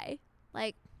today?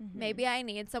 Like maybe I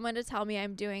need someone to tell me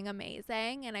I'm doing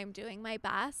amazing and I'm doing my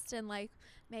best, and like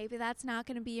maybe that's not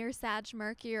going to be your Sag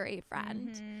Mercury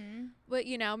friend. But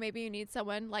you know, maybe you need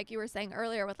someone like you were saying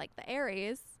earlier with like the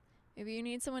Aries. Maybe you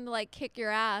need someone to like kick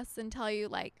your ass and tell you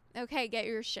like, okay, get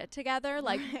your shit together.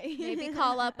 Like maybe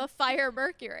call up a fire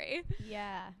Mercury.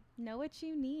 Yeah. Know what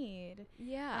you need.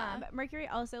 Yeah. Mercury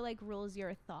also like rules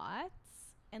your thoughts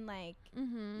and like,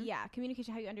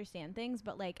 communication, how you understand things.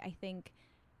 But like, I think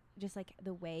just like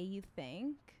the way you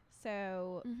think.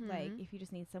 So like if you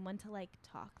just need someone to like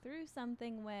talk through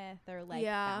something with, or like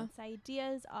bounce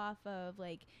ideas off of,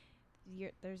 like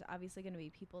there's obviously going to be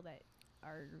people that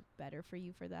are better for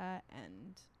you for that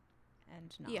and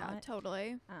not. Yeah,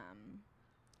 totally.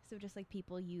 So just like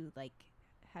people you like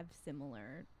have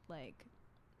similar like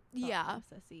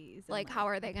processes, like how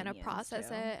are they going to process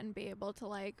too. it and be able to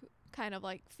like kind of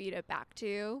like feed it back to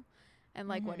you, and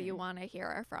like what do you want to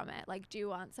hear from it? Like, do you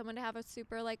want someone to have a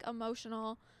super like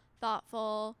emotional,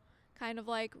 thoughtful kind of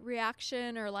like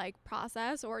reaction or like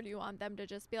process, or do you want them to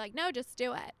just be like, no, just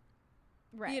do it?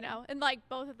 Right. You know, and like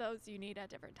both of those you need at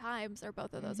different times, or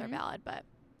both of those are Mhm. valid. But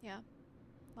yeah,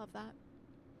 love that.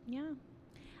 Yeah.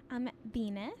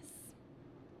 Venus.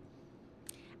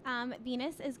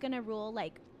 Venus is gonna rule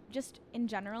like just in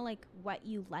general like what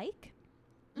you like,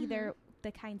 either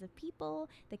the kinds of people,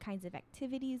 the kinds of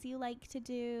activities you like to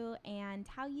do, and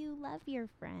how you love your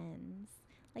friends.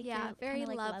 Like Yeah, your very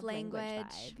kinda, like, love language.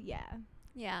 vibe. Yeah.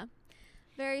 Yeah,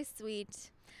 very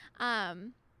sweet.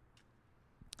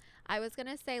 I was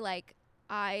gonna say like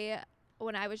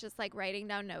when I was just like writing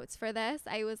down notes for this,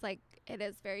 I was like, it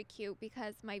is very cute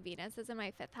because my Venus is in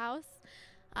my 5th house.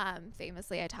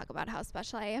 Famously, I talk about how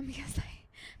special I am because I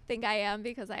think I am,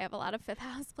 because I have a lot of 5th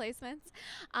house placements.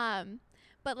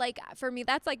 But like for me,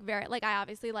 that's like very like, I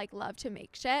obviously like love to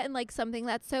make shit, and like something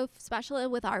that's so special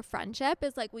with our friendship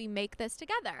is like we make this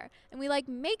together and we like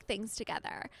make things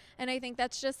together. And I think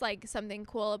that's just like something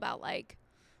cool about like,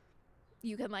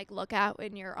 you can like look at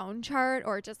in your own chart,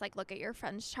 or just like look at your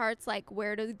friends' charts, like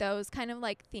where do those kind of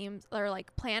like themes or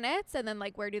like planets, and then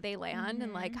like where do they land,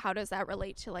 and like how does that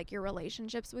relate to like your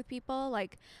relationships with people.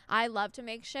 Like I love to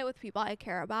make shit with people I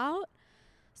care about.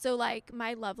 So like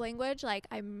my love language, like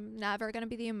I'm never gonna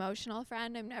be the emotional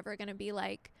friend. I'm never gonna be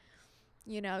like,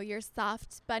 you know, your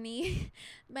soft bunny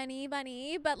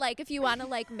bunny. But like if you want to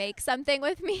like make something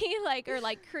with me, like, or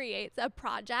like create a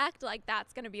project, like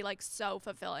that's gonna be like so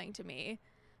fulfilling to me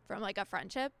from like a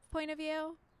friendship point of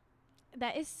view.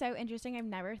 That is so interesting. I've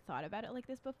never thought about it like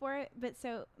this before. But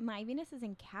so my Venus is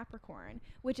in Capricorn,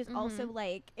 which is also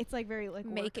like, it's like very like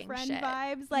Making work friend shit.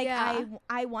 vibes. Like Yeah.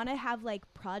 I want to have like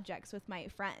projects with my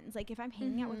friends. Like if I'm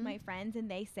hanging out with my friends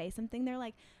and they say something, they're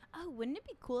like, oh, wouldn't it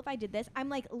be cool if I did this? I'm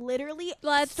like, literally,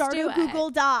 Let's start do a it.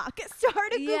 Google Doc.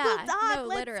 Start a Yeah, Google Doc. no,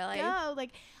 Let's literally. go.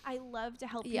 Like I love to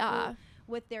help people Yeah.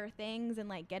 with their things and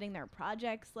like getting their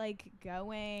projects like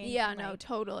going. Yeah, and, no, like,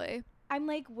 totally. I'm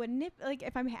like, wouldn't it, like,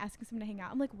 if I'm asking someone to hang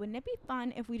out, I'm like, wouldn't it be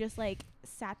fun if we just, like,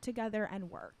 sat together and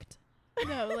worked?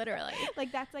 No, literally.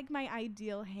 Like, that's, like, my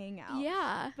ideal hangout.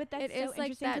 Yeah. But that's it so is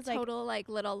like interesting that 'cause, like, total like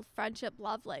little friendship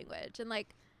love language. And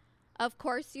like, of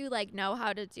course you like know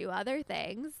how to do other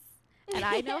things. And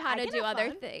I know how I to can do have other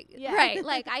fun. things. Yeah. Right.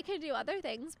 Like I can do other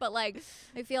things, but like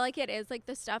I feel like it is like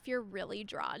the stuff you're really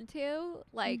drawn to.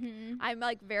 Like I'm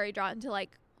like very drawn to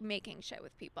like making shit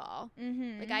with people.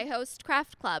 Like I host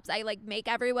craft clubs. I like make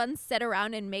everyone sit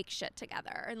around and make shit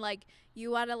together. And like you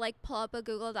want to like pull up a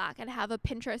Google Doc and have a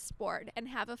Pinterest board and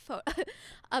have a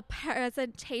a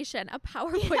presentation, a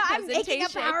PowerPoint I'm making a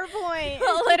presentation. PowerPoint.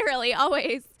 Literally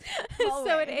always. So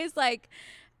it Always. is like,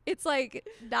 it's like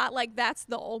not like that's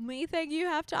the only thing you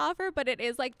have to offer, but it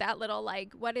is like that little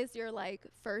like, what is your like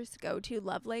first go-to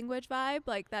love language vibe?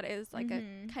 Like that is like a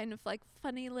kind of like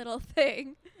funny little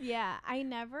thing. Yeah, I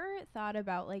never thought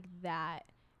about, like, that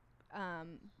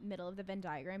middle of the Venn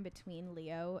diagram between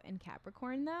Leo and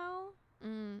Capricorn, though.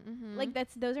 Like,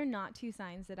 those are not two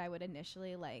signs that I would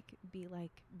initially, like, be,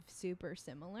 like, super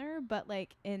similar. But,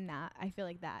 like, in that, I feel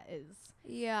like that is,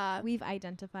 Yeah. we've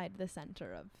identified the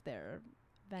center of their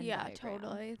Venn diagram.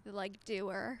 Totally. The like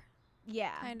doer.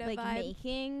 Yeah, kind of like vibe.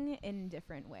 making in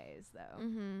different ways,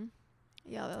 though.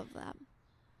 Yeah, I love that.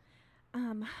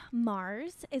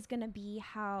 Mars is gonna be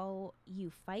how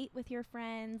you fight with your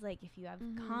friends, like if you have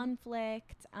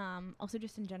conflict. Also,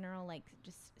 just in general, like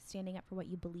just standing up for what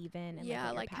you believe in. And Yeah,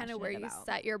 what like you're kind of where passionate you about.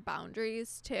 set your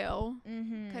boundaries too.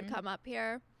 Could come up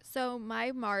here. So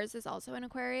my Mars is also in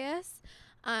Aquarius.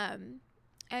 And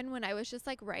when I was just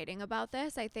like writing about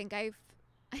this, I think I'm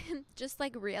just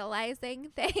like realizing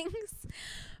things.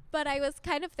 But I was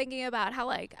kind of thinking about how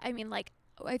like, I mean, like,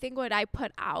 I think what I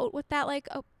put out with that like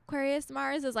Aquarius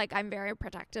Mars is like I'm very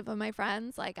protective of my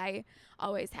friends. Like I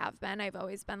always have been. I've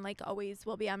always been like always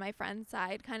will be on my friend's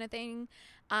side kind of thing.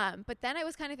 But then I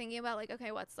was kind of thinking about like,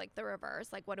 okay, what's like the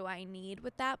reverse? Like what do I need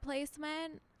with that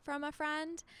placement from a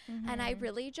friend? And I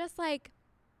really just like,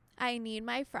 I need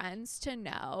my friends to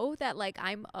know that like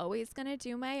I'm always going to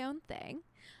do my own thing.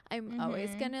 I'm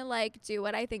always going to like do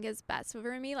what I think is best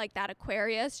for me. Like that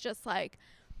Aquarius just like,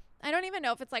 I don't even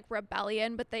know if it's like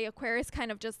rebellion, but the Aquarius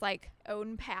kind of just like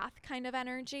own path kind of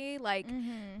energy. Like,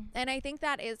 and I think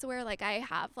that is where like I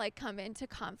have like come into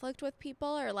conflict with people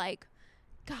or like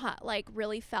got like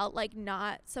really felt like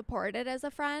not supported as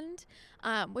a friend,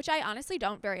 which I honestly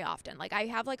don't very often. Like I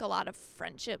have like a lot of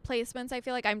friendship placements. I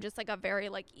feel like I'm just like a very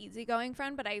like easygoing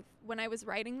friend, but when I was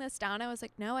writing this down, I was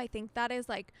like, no, I think that is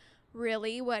like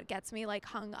really what gets me like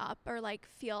hung up or like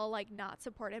feel like not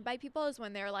supported by people is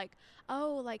when they're like,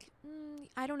 oh, like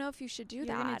I don't know if you should do You're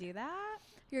that. gonna do that?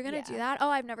 You're going to Yeah. do that? Oh,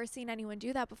 I've never seen anyone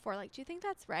do that before. Like, do you think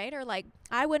that's right? Or like,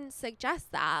 I wouldn't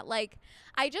suggest that. Like,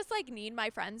 I just like need my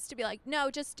friends to be like, no,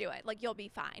 just do it. Like, you'll be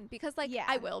fine. Because like, Yeah.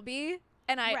 I will be.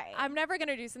 And Right. I'm never going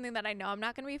to do something that I know I'm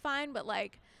not going to be fine. But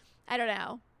like, I don't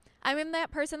know. I'm that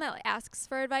person that like, asks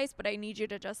for advice, but I need you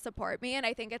to just support me. And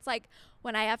I think it's like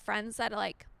when I have friends that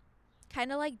like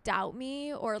kind of like doubt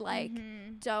me or like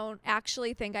don't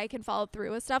actually think I can follow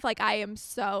through with stuff, like I am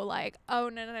so like, oh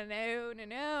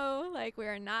no, like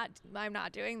I'm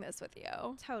not doing this with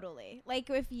you. Totally. Like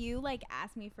if you like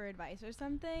ask me for advice or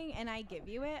something and I give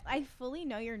you it, I fully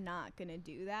know you're not gonna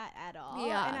do that at all.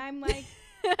 Yeah. And I'm like,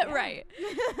 Right.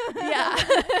 Yeah.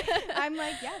 I'm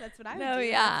like, yeah, that's what I would No, do.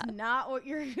 yeah. That's not what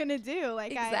you're gonna do.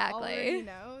 Like I Exactly. already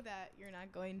know that you're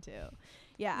not going to.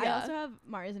 Yeah. I Yeah. also have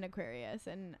Mars and Aquarius,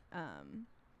 and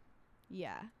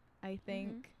yeah, I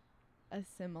think a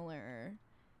similar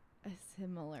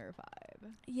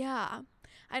vibe. Yeah.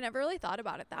 I never really thought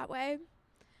about it that way.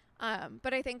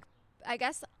 But I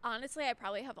guess honestly I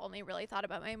probably have only really thought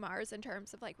about my Mars in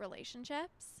terms of like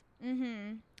relationships.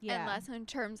 Mm-hmm. Yeah. And less in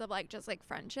terms of like just like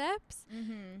friendships.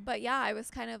 Mm-hmm. But yeah, I was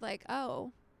kind of like,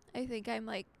 oh, I think I'm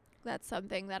like, that's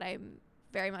something that I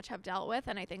very much have dealt with.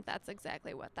 And I think that's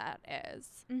exactly what that is.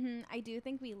 Mm-hmm. I do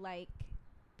think we like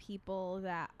people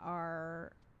that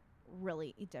are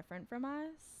really different from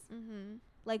us. Mm-hmm.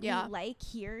 Like Yeah. we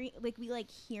like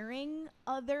hearing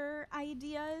other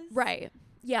ideas. Right.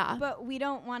 Yeah. But we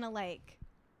don't want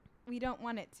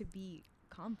it to be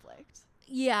conflict.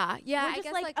 Yeah. Yeah. We're I just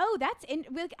guess like, oh, that's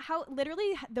like how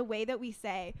literally the way that we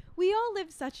say we all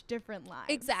live such different lives.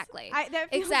 Exactly. That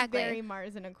feels Exactly. very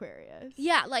Mars and Aquarius.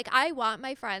 Yeah. Like I want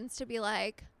my friends to be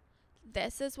like,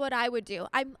 this is what I would do.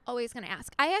 I'm always going to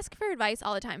ask. I ask for advice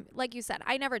all the time. Like you said,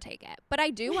 I never take it, but I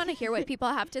do want to hear what people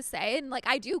have to say. And like,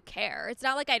 I do care. It's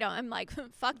not like I'm like,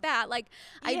 fuck that. Like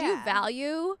I do Yeah.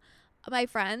 value my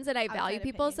friends and I Outside value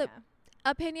people's opinion,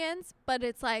 opinions, but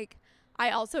it's like,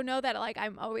 I also know that like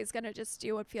I'm always going to just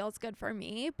do what feels good for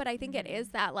me. But I think it is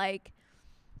that like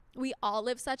we all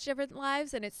live such different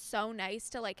lives, and it's so nice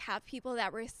to like have people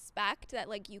that respect that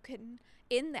like you can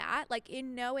in that, like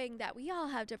in knowing that we all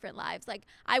have different lives. Like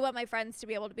I want my friends to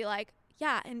be able to be like,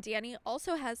 yeah, and Danny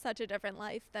also has such a different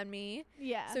life than me.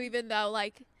 Yeah. So even though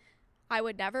like I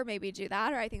would never maybe do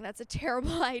that, or I think that's a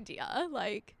terrible idea,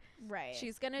 like right.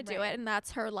 she's going to do Right. it and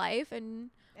that's her life, and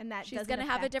that she's doesn't going to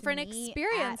have a affect different me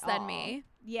experience at than all. me.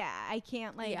 Yeah, I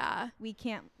can't like Yeah. we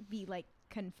can't be like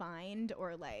confined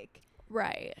or like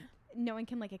Right. no one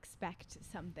can like expect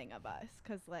something of us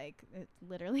because like it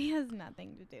literally has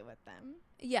nothing to do with them.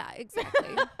 Yeah,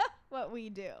 exactly. What we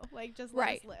do, like just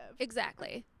Right. let us live.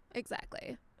 Exactly.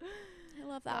 I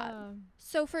love that. Um,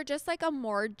 So for just like a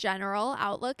more general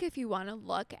outlook, if you want to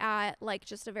look at like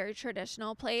just a very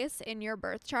traditional place in your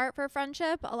birth chart for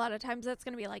friendship, a lot of times that's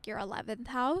going to be like your 11th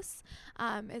house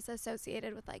is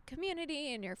associated with like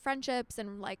community and your friendships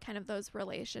and like kind of those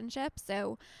relationships.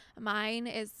 So mine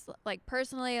is like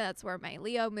personally, that's where my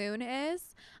Leo moon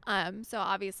is. So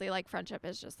obviously like friendship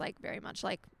is just like very much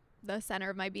like the center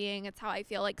of my being. It's how I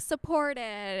feel like supported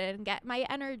and get my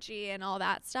energy and all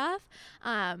that stuff.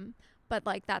 But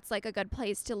like that's like a good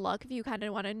place to look if you kind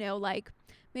of want to know like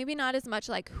maybe not as much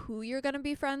like who you're going to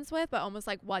be friends with, but almost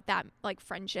like what that like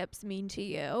friendships mean to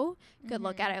you. You could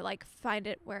look at it, like find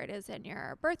it where it is in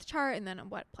your birth chart and then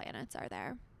what planets are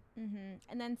there. And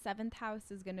then 7th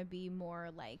house is going to be more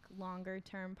like longer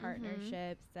term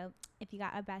partnerships. So if you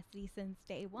got a bestie since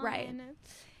day one, Right.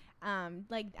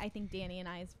 Like I think Danny and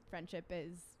I's friendship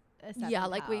is a 7th Yeah,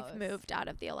 like house. we've moved out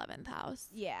of the 11th house.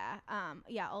 Yeah.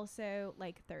 Yeah. Also,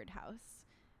 like 3rd house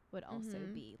would also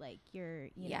be like your,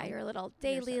 you know, Your little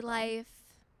your daily circle. life,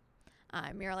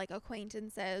 your like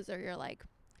acquaintances or your like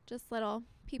just little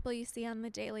people you see on the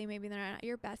daily. Maybe they're not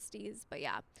your besties, but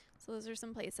yeah. So those are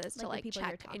some places to the like people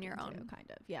you're check in your talking own. to, kind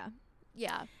of. Yeah.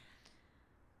 Yeah.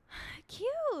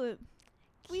 Cute.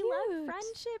 We love Cute.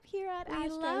 friendship here at We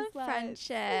Astro love Sluts.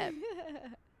 friendship.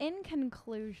 In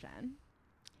conclusion,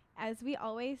 as we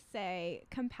always say,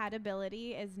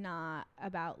 compatibility is not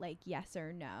about like yes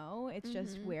or no. It's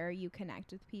just where you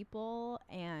connect with people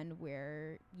and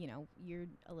where, you know, you're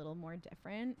a little more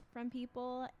different from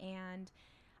people. And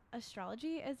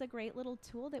astrology is a great little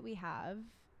tool that we have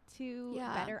to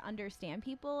Yeah. better understand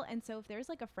people. And so if there's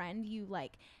like a friend you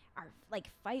like are like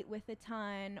fight with a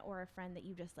ton, or a friend that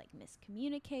you just like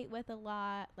miscommunicate with a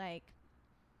lot, like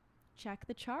check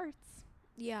the charts.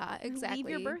 Yeah, exactly. Leave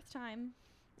your birth time.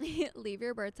 Leave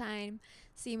your birth time.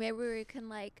 See, maybe we can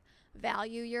like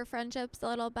value your friendships a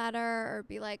little better, or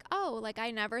be like, oh, like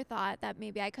I never thought that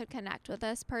maybe I could connect with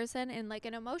this person in like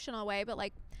an emotional way, but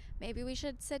like maybe we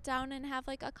should sit down and have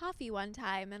like a coffee one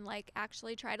time and like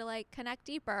actually try to like connect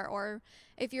deeper. Or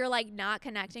if you're like not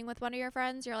connecting with one of your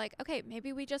friends, you're like, okay,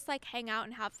 maybe we just like hang out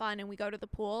and have fun and we go to the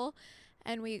pool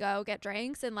and we go get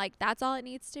drinks, and like that's all it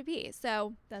needs to be.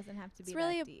 So Doesn't have to be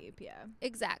really that deep. Yeah.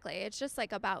 exactly, it's just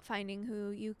like about finding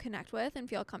who you connect with and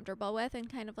feel comfortable with,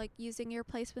 and kind of like using your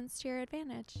placements to your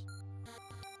advantage.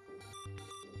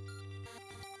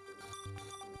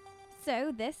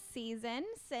 So this season,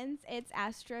 since it's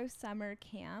Astro Summer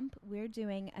Camp, we're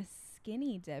doing a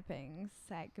skinny dipping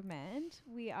segment.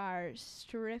 We are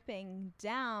stripping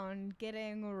down,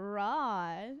 getting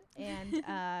raw, and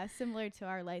similar to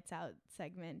our Lights Out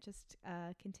segment, just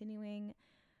continuing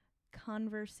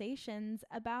conversations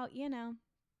about,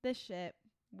 the shit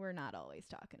we're not always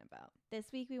talking about. This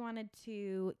week we wanted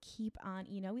to keep on,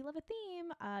 we love a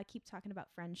theme, keep talking about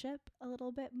friendship a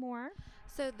little bit more.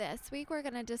 So this week we're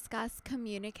going to discuss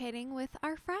communicating with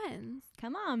our friends.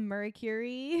 Come on,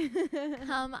 Mercury.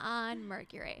 Come on,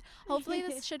 Mercury. Hopefully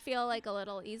this should feel like a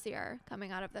little easier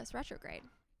coming out of this retrograde.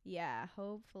 Yeah,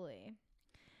 hopefully.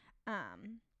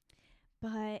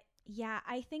 But yeah,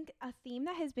 I think a theme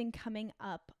that has been coming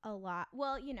up a lot,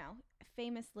 well,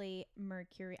 famously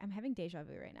Mercury, I'm having deja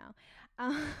vu right now.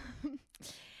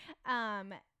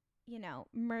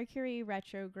 Mercury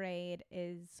retrograde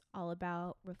is all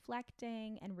about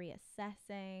reflecting and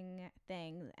reassessing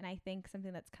things. And I think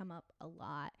something that's come up a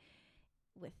lot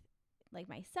with like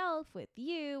myself, with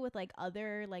you, with like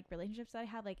other like relationships that I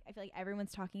have, like I feel like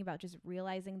everyone's talking about just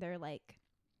realizing they're like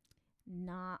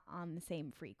not on the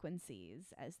same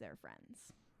frequencies as their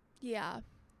friends. Yeah,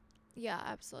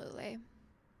 absolutely.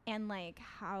 And like,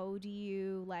 how do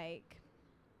you like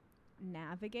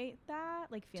navigate that?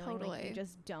 Like feeling like you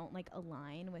just don't like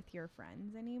align with your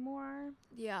friends anymore.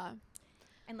 Yeah.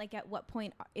 And like, at what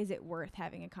point is it worth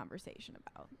having a conversation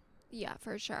about? Yeah,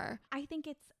 for sure. I think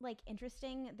it's like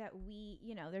interesting that we,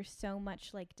 there's so much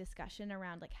like discussion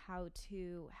around like how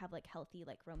to have like healthy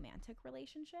like romantic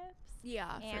relationships.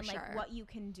 Yeah, and for like sure. what you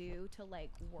can do to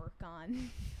like work on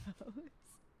those.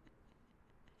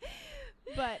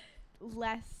 But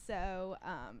less so,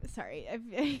 sorry,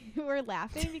 we're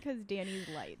laughing because Danny's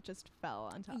light just fell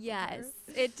on top of her. Yes,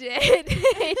 it did.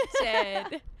 It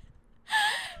did.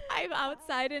 I'm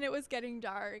outside and it was getting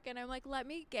dark and I'm like, let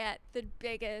me get the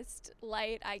biggest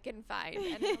light I can find,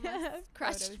 and it almost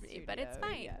crushed me, but it's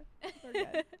fine. Yeah, we're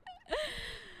good.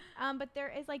 But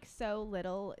there is like so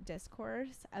little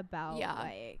discourse about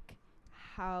like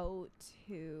how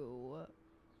to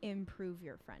improve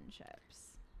your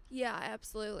friendships. Yeah,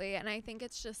 absolutely. And I think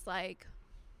it's just like,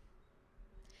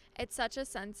 it's such a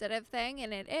sensitive thing,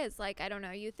 and it is like, I don't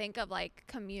know, you think of like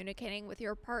communicating with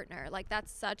your partner, like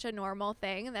that's such a normal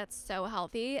thing and that's so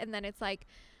healthy, and then it's like,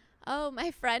 oh,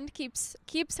 my friend keeps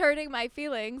hurting my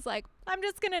feelings, like I'm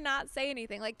just gonna not say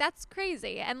anything. Like that's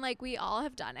crazy. And like we all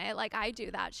have done it. Like I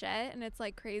do that shit, and it's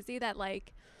like crazy that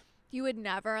like you would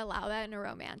never allow that in a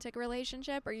romantic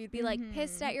relationship, or you'd be like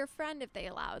pissed at your friend if they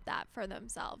allowed that for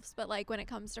themselves. But like when it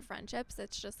comes to friendships,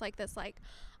 it's just like this like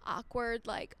awkward,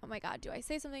 like, oh my God, do I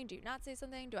say something? Do you not say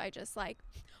something? Do I just like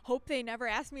hope they never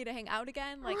ask me to hang out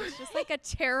again? Like it's just like a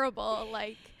terrible,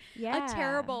 like a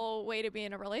terrible way to be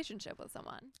in a relationship with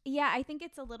someone. Yeah, I think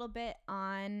it's a little bit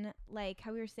on like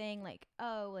how we were saying, like,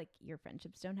 oh, like your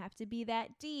friendships don't have to be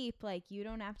that deep. Like you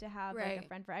don't have to have like a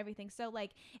friend for everything. So like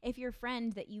if your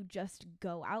friend that you just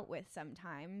go out with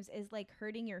sometimes is like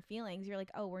hurting your feelings, you're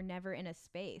like, oh, we're never in a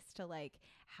space to like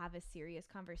have a serious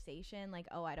conversation. Like,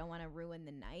 oh, I don't want to ruin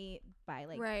the night by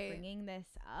like bringing this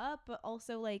up. But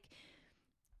also like,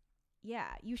 yeah,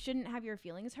 you shouldn't have your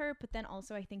feelings hurt. But then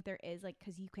also I think there is like,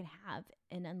 because you can have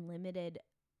an unlimited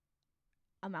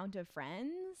amount of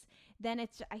friends, then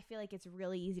I feel like it's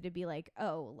really easy to be like,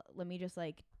 oh, let me just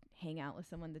like hang out with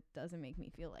someone that doesn't make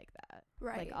me feel like that.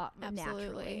 Right. Like absolutely.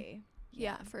 Naturally.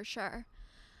 Yeah, for sure.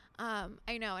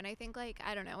 I know. And I think like,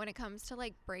 I don't know, when it comes to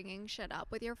like bringing shit up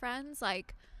with your friends,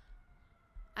 like,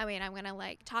 I mean, I'm going to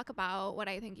like talk about what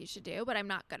I think you should do, but I'm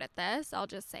not good at this. I'll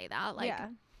just say that. Like,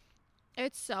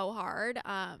 it's so hard.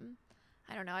 I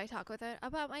don't know. I talk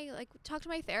to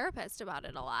my therapist about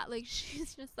it a lot. Like,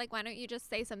 she's just like, why don't you just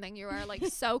say something? You are like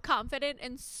so confident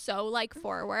and so like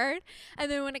forward. And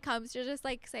then when it comes to just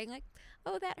like saying like,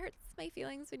 oh, that hurts my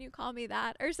feelings when you call me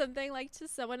that, or something like to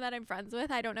someone that I'm friends with,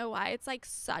 I don't know why. It's like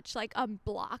such like a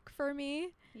block for me.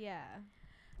 Yeah.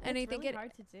 And I think it's really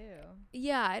hard to do.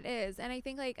 Yeah, it is. And I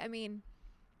think like, I mean,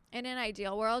 in an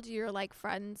ideal world, you're like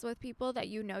friends with people that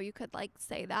you know you could like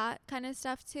say that kind of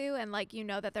stuff to, and like you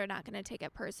know that they're not going to take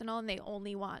it personal and they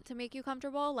only want to make you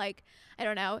comfortable. Like, I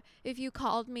don't know, if you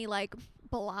called me like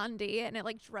Blondie and it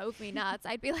like drove me nuts,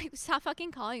 I'd be like, stop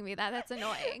fucking calling me that. That's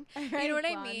annoying. You know what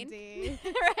I mean?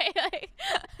 Right.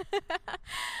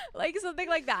 Like something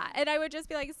like that. And I would just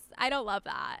be like, I don't love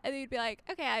that. And you'd be like,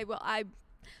 okay, I'm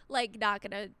like not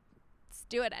going to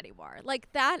do it anymore.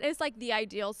 Like that is like the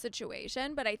ideal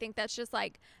situation. But I think that's just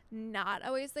like not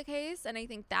always the case. And I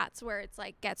think that's where it's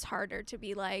like gets harder to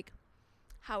be like,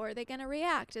 how are they going to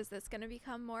react? Is this going to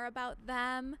become more about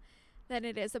them than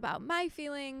it is about my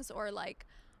feelings? Or like,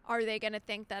 are they going to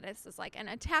think that this is like an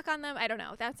attack on them? I don't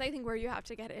know. That's, I think, where you have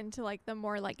to get into like the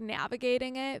more like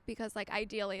navigating it, because like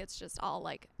ideally it's just all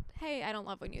like, hey, I don't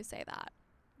love when you say that.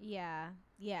 Yeah.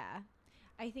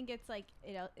 I think it's like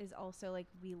it is also like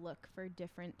we look for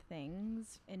different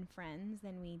things in friends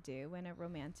than we do in a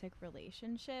romantic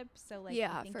relationship. So like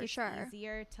I think it's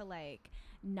easier to like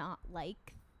not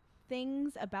like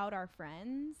things about our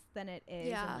friends than it is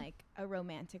in like a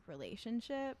romantic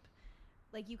relationship.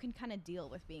 Like you can kind of deal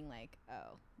with being like,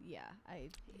 oh yeah,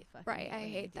 I fucking I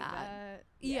hate that.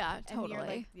 Yeah, totally. And you're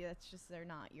like, that's just, they're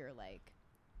not your like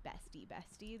bestie.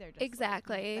 They're just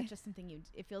exactly. Like, that's just something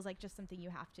it feels like just something you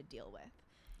have to deal with.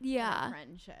 Yeah. In a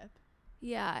friendship.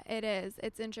 Yeah, it is.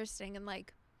 It's interesting. And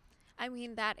like, I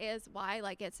mean, that is why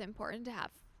like it's important to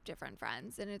have different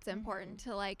friends, and it's important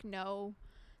to like know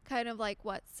kind of like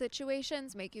what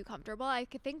situations make you comfortable. I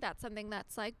could think that's something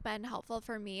that's like been helpful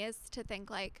for me, is to think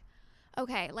like,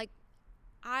 okay, like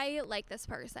I like this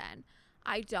person.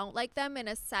 I don't like them in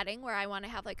a setting where I want to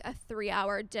have like a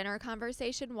 3-hour dinner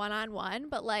conversation one-on-one,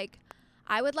 but like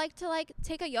I would like to like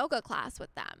take a yoga class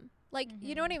with them. Like,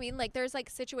 you know what I mean? Like there's like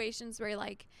situations where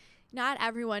like not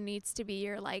everyone needs to be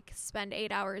your like spend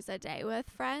 8 hours a day with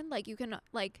friend. Like you can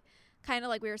like kind of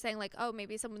like we were saying, like, oh,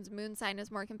 maybe someone's moon sign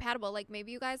is more compatible. Like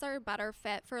maybe you guys are a better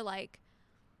fit for like,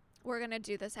 we're going to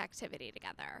do this activity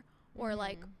together. Or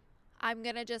like, I'm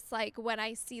going to just like, when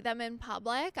I see them in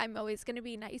public, I'm always going to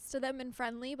be nice to them and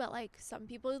friendly. But like some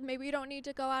people maybe you don't need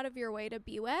to go out of your way to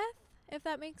be with, if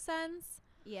that makes sense.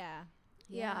 Yeah.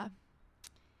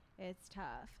 It's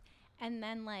tough. And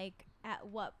then like at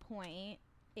what point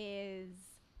is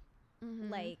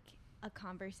like a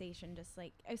conversation just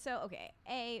like, so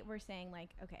okay, we're saying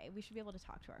like, okay, we should be able to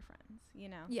talk to our friends, you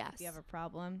know? Yes. If you have a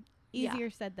problem,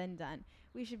 easier said than done.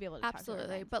 We should be able to talk to our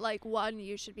friends. But like one,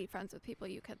 you should be friends with people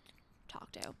you could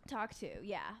talk to.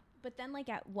 Yeah. But then like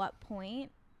at what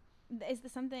point is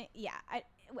this something,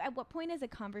 at what point is a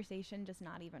conversation just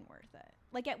not even worth it?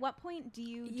 Like at what point do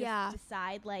you just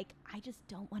decide like, I just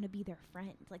don't want to be their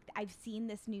friend? Like I've seen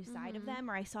this new side of them,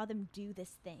 or I saw them do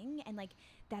this thing, and like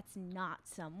that's not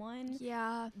someone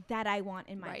that I want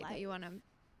in my life. That you want to.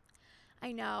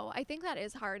 I know. I think that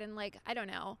is hard, and like I don't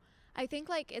know. I think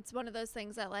like it's one of those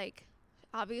things that like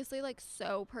obviously like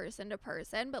so person to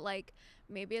person, but like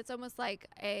maybe it's almost like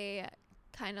a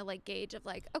kind of like gauge of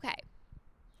like, okay,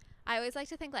 I always like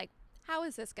to think like, how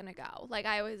is this gonna go? Like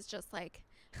I always just like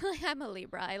I'm a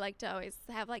Libra. I like to always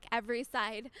have like every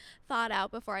side thought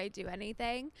out before I do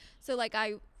anything. So like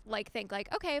I like think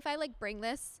like, okay, if I like bring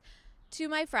this to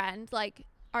my friend, like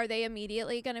are they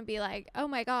immediately gonna be like, oh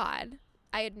my God,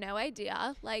 I had no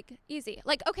idea? Like easy.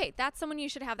 Like, okay, that's someone you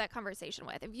should have that conversation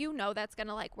with. If you know that's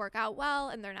gonna like work out well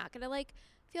and they're not gonna like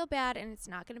feel bad and it's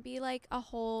not gonna be like a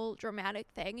whole dramatic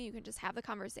thing, you can just have the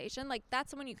conversation, like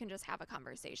that's someone you can just have a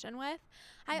conversation with.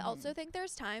 I also think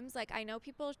there's times like I know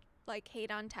people like hate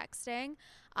on texting.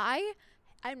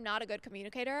 I'm not a good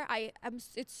communicator.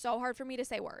 It's so hard for me to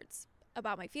say words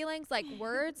about my feelings, like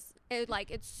words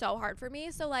it's so hard for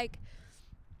me. So like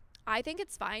I think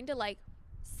it's fine to like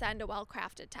send a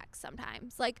well-crafted text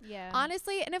sometimes, like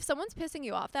honestly. And if someone's pissing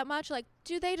you off that much, like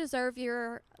do they deserve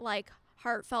your like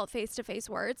heartfelt face-to-face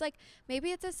words? Like maybe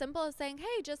it's as simple as saying,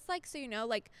 hey, just like so you know,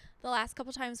 like the last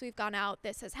couple times we've gone out,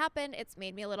 this has happened, it's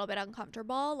made me a little bit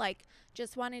uncomfortable, like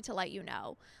just wanted to let you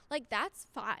know. Like that's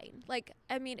fine. Like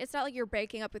I mean, it's not like you're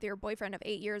breaking up with your boyfriend of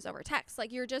 8 years over text.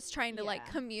 Like you're just trying to like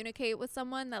communicate with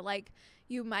someone that like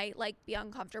you might like be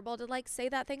uncomfortable to like say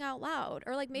that thing out loud,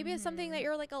 or like maybe it's something that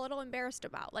you're like a little embarrassed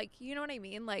about, like you know what I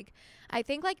mean? Like I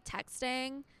think like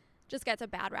texting just gets a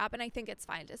bad rap, and I think it's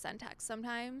fine to send text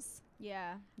sometimes.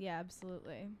 Yeah,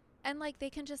 absolutely. And like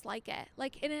they can just like it.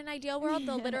 Like in an ideal world,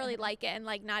 they'll literally like it and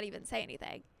like not even say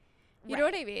anything. You know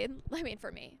what I mean? I mean,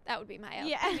 for me, that would be my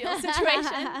ideal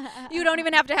situation. You don't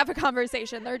even have to have a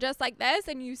conversation. They're just like this,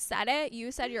 and you said it.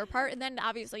 You said your part, and then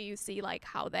obviously you see like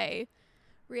how they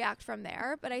react from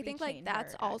there. But I think like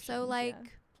that's also like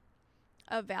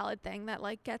a valid thing that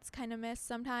like gets kind of missed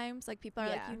sometimes. Like people are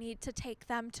like, you need to take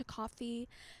them to coffee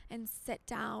and sit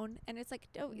down, and it's like,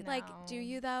 like, do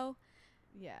you though?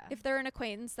 Yeah. If they're an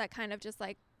acquaintance that kind of just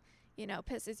like, you know,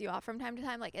 pisses you off from time to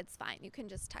time, like it's fine. You can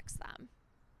just text them.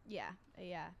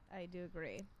 Yeah, I do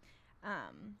agree.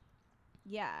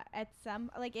 Yeah, at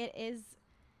some, like, it is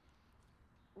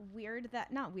weird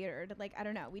that, not weird, like, I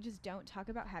don't know, we just don't talk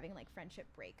about having, like, friendship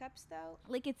breakups, though.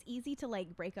 Like, it's easy to,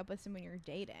 like, break up with someone you're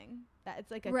dating. That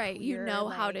it's like a Right. clear, You know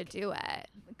how to like, do it.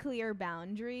 clear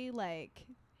boundary, like,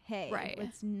 hey, Right.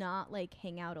 let's not, like,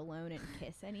 hang out alone and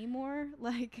kiss anymore.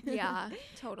 Like, Yeah, but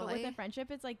totally. with a friendship,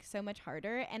 it's, like, so much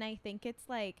harder. And I think it's,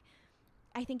 like,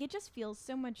 I think it just feels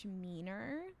so much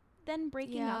meaner than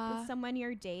breaking up Yeah. with someone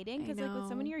you're dating. I Because, like, with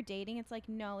someone know. you're dating, it's, like,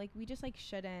 no, like, we just, like,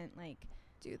 shouldn't, like,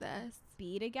 Do this.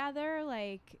 be together.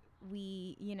 Like,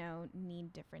 we, you know,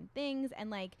 need different things. And,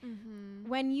 like, Mm-hmm.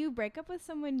 when you break up with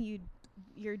someone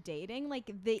you're dating, like,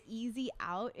 the easy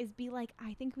out is be like,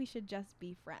 I think we should just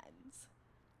be friends.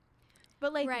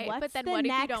 But, like, Right. what's But then the what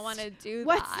next, if you don't want to do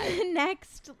what's that? the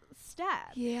next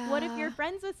step? Yeah. What if you're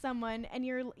friends with someone and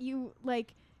you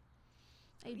like,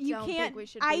 I you don't can't, think we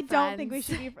should be I don't think we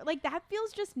friends. should be like, that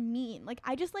feels just mean. Like,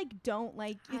 I just, like, don't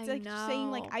like, it's I like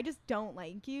saying, like, know. I just don't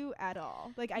like you at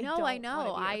all. Like, I No, don't I know.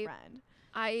 want to be a friend.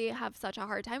 I have such a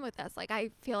hard time with this. Like, I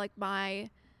feel like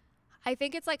I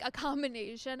think it's like a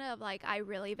combination of like, I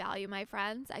really value my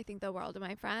friends. I think the world of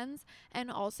my friends. And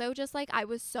also just like, I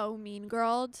was so mean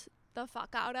girled the fuck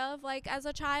out of, like, as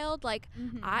a child. Like,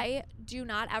 Mhm. I do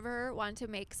not ever want to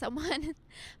make someone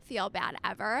feel bad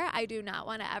ever. I do not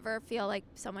want to ever feel like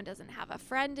someone doesn't have a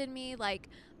friend in me. Like,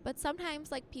 but sometimes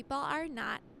like people are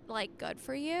not like good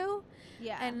for you.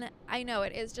 Yeah. And I know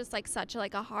it is just like such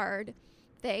like a hard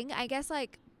thing. I guess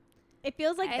like, it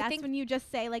feels like I that's think- when you just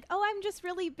say, like, oh, I'm just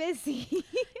really busy.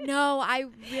 no, I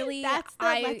really, That's the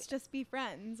let's just be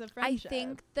friends of I friendship.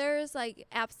 think there's like,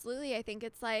 absolutely. I think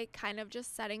it's like kind of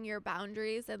just setting your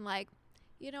boundaries and like,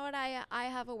 you know what, I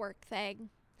have a work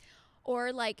thing.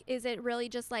 Or like, is it really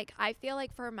just like, I feel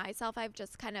like for myself, I've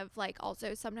just kind of like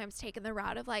also sometimes taken the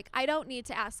route of like, I don't need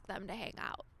to ask them to hang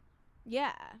out.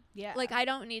 Yeah. Yeah. Like, I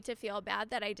don't need to feel bad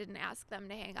that I didn't ask them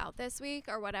to hang out this week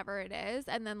or whatever it is.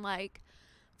 And then like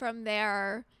from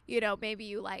there, you know, maybe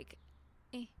you like,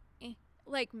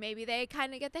 like maybe they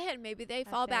kind of get the hint. Maybe they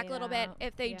fall back a little bit. out.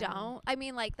 If they Yeah. don't, I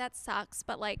mean, like, that sucks.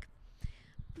 But like,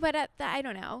 but at the, I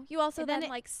don't know. You also And then then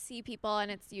it- like see people and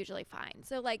it's usually fine.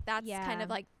 So like that's kind Yeah. of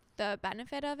like the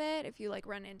benefit of it. If you like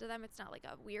run into them, it's not like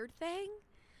a weird thing.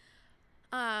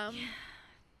 I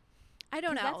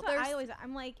don't 'Cause know. That's what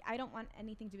I'm like, I don't want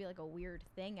anything to be like a weird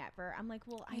thing ever. I'm like,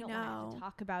 well, I I don't want to have know. to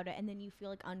talk about it, and then you feel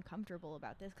like uncomfortable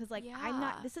about this because, like,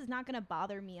 Yeah. this is not gonna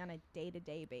bother me on a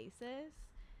day-to-day basis.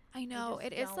 I know I it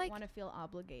just is don't like want to feel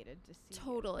obligated to see you.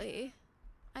 totally.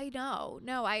 I know.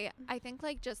 No, I think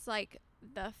like just like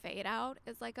the fade out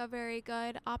is like a very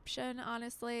good option,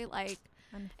 honestly. Like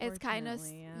it's kind of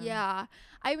Unfortunately, yeah.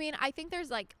 I mean, I think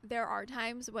there are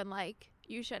times when like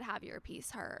you should have your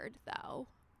piece heard though.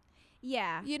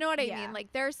 Yeah. You know what I Yeah. mean?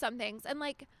 Like there's some things and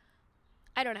like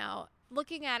I don't know,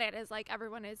 looking at it as like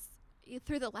everyone is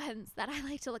through the lens that I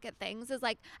like to look at things is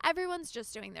like everyone's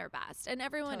just doing their best and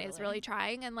everyone is Totally. really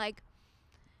trying and like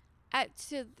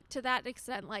to that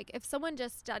extent, like if someone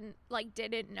just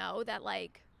didn't know that,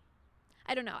 like,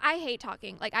 I don't know, I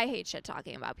hate shit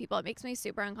talking about people. It makes me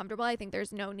super uncomfortable. I think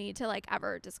there's no need to like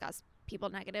ever discuss people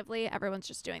negatively. Everyone's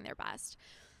just doing their best.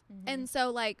 Mhm. And so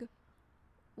like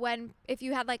if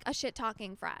you had like a shit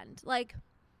talking friend, like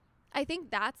I think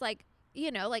that's like,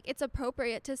 you know, like it's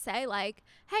appropriate to say like,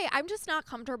 hey, I'm just not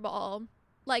comfortable,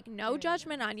 like no Doing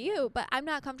judgment this, on you, but I'm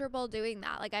not comfortable doing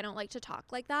that. Like I don't like to talk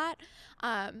like that.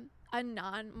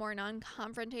 More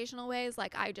non-confrontational ways,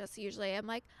 like I just usually am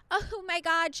like, oh my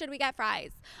god, should we get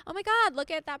fries? Oh my god,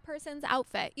 look at that person's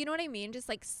outfit. You know what I mean? Just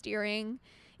like steering,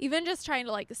 even just trying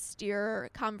to like steer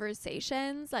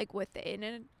conversations like within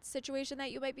a situation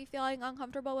that you might be feeling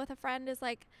uncomfortable with a friend is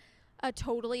like a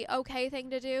totally okay thing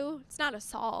to do. It's not a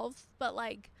solve, but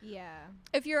like Yeah.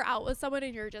 if you're out with someone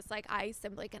and you're just like, I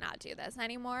simply cannot do this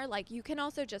anymore, like you can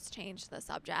also just change the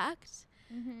subject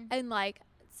Mm-hmm. and like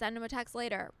send them a text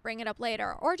later, bring it up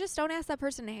later, or just don't ask that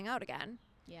person to hang out again.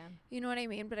 Yeah. You know what I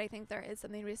mean? But I think there is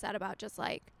something to be said about just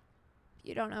like,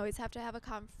 you don't always have to have a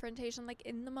confrontation like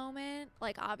in the moment.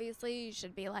 Like obviously you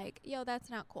should be like, yo, that's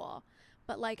not cool.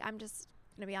 But like, I'm just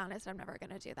gonna be honest, I'm never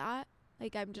gonna do that.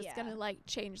 Like I'm just Yeah. gonna like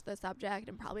change the subject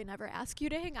and probably never ask you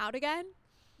to hang out again.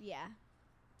 Yeah.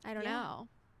 I don't Yeah. know.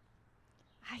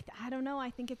 I don't know. I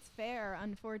think it's fair,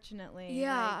 unfortunately.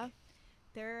 Yeah. Like,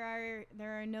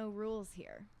 there are no rules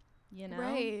here, you know?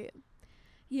 Right.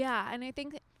 Yeah, and I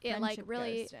think it like Friendship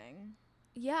really ghosting.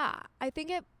 yeah, I think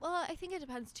it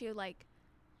depends too, like,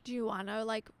 do you want to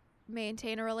like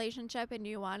maintain a relationship and do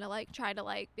you want to like try to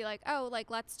like be like, oh, like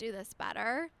let's do this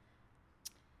better?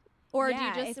 Or do Yeah,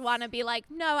 you just it's- want to be like,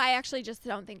 no, I actually just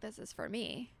don't think this is for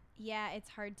me? Yeah, it's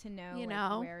hard to know, You like,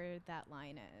 know? where that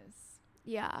line is.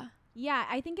 Yeah. Yeah,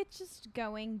 I think it's just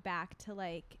going back to,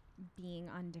 like, being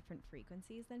on different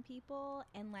frequencies than people.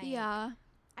 And, like, Yeah.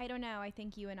 I don't know. I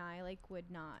think you and I, like, would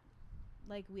not,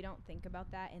 like, we don't think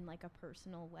about that in, like, a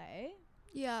personal way.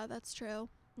 Yeah, that's true.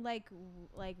 Like,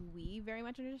 we very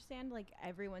much understand, like,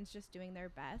 everyone's just doing their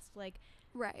best. Like,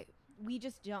 Right. we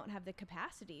just don't have the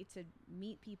capacity to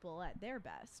meet people at their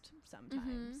best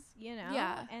sometimes, you know?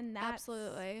 Yeah, And that's,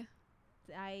 absolutely.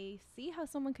 I see how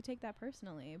someone could take that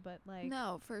personally, but, like,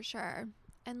 No, for sure.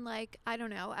 And like, I don't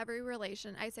know, every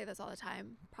I say this all the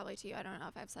time, probably to you. I don't know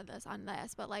if I've said this on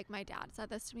this, but like my dad said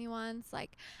this to me once,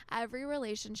 like every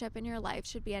relationship in your life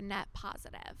should be a net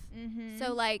positive.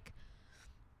 So like,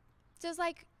 just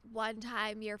like one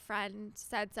time your friend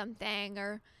said something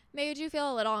or made you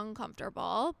feel a little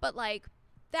uncomfortable, but like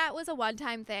that was a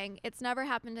one-time thing. It's never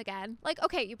happened again. Like,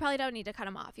 okay, you probably don't need to cut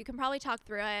them off. You can probably talk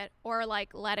through it or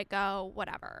like let it go,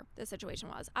 whatever the situation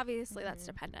was. Obviously that's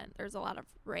dependent. There's a lot of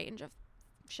range of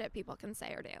shit people can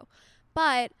say or do.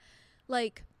 But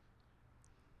like,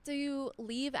 do you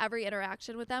leave every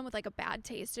interaction with them with like a bad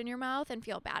taste in your mouth and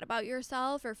feel bad about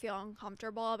yourself or feel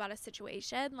uncomfortable about a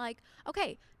situation? Like,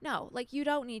 okay, no, like you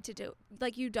don't need to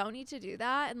do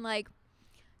that. And like,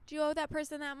 do you owe that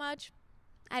person that much?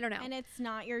 I don't know. And it's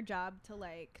not your job to,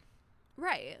 like,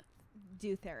 Right.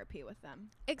 do therapy with them.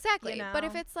 Exactly. You But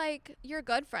if know? it's like your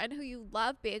good friend who you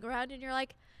love being around and you're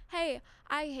like, hey,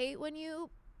 I hate when you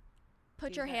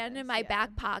put Do your hand in this, my yeah.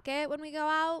 back pocket when we go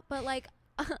out, but like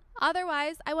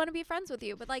otherwise I want to be friends with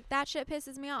you, but like that shit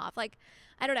pisses me off. Like,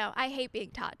 I don't know, I hate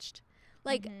being touched.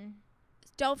 Like,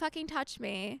 don't fucking touch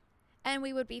me and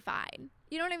we would be fine.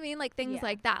 You know what I mean? Like things Yeah.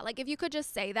 like that. Like if you could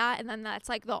just say that and then that's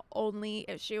like the only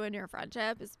issue in your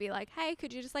friendship is to be like, hey,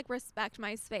 could you just like respect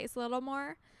my space a little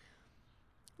more?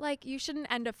 Like you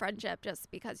shouldn't end a friendship just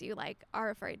because you like are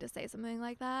afraid to say something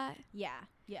like that. Yeah.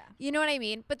 Yeah. You know what I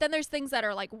mean? But then there's things that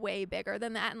are like way bigger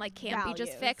than that and like can't be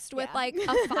just Values, fixed with yeah. like a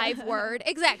 5-word.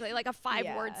 Exactly. Like a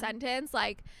 5-word Yeah. sentence.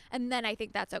 Like, and then I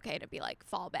think that's okay to be like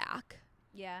fall back.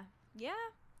 Yeah. Yeah.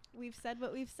 We've said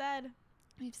what we've said.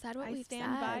 We've said what I we've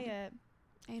stand said. by it.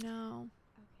 I know.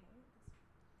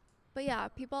 But yeah,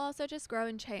 people also just grow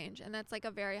and change. And that's like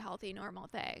a very healthy, normal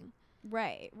thing.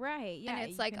 Right. Right. Yeah. and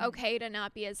it's you like can- okay to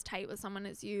not be as tight with someone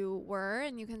as you were.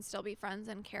 And you can still be friends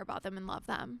and care about them and love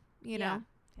them, you Yeah. know?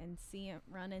 And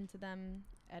run into them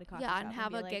at a coffee Yeah, shop and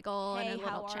have be a like, giggle hey, and a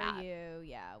little how chat. are you?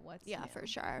 Yeah. What's Yeah, new? for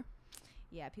sure.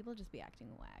 Yeah. People just be acting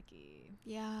wacky.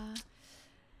 Yeah.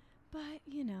 But,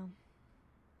 you know.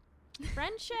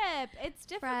 Friendship. It's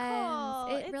difficult.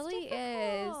 Friends. It It's really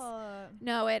is. difficult.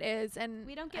 No, it is. And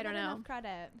We don't I give don't it know. enough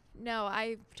credit. No,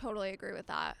 I totally agree with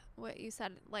that. What you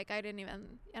said, like, I don't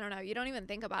know. You don't even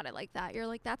think about it like that. You're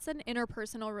like, that's an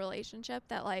interpersonal relationship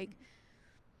that, like,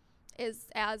 is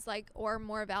as, like, or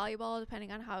more valuable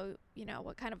depending on how, you know,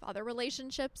 what kind of other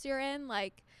relationships you're in,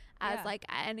 like, as, Yeah. like,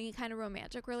 any kind of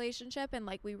romantic relationship. And,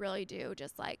 like, we really do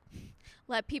just, like,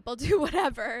 let people do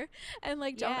whatever. And,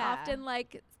 like, don't Yeah. often,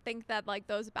 like, think that, like,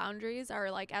 those boundaries are,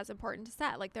 like, as important to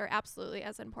set. Like, they're absolutely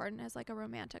as important as, like, a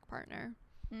romantic partner.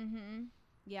 Mm-hmm.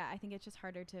 Yeah, I think it's just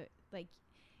harder to, like,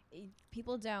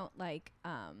 people don't, like,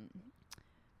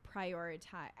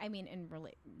 prioritize, I mean, in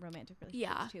romantic relationships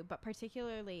Yeah. too, but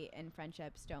particularly in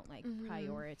friendships, don't, like,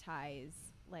 prioritize,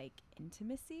 like,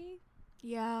 intimacy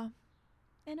Yeah.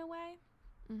 in a way.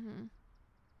 Mm-hmm.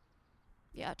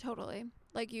 Yeah, totally.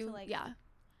 Like you, So, like, yeah.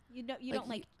 You don't, you Like, don't,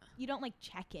 like, you don't, like,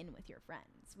 check in with your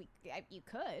friends. You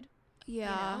could.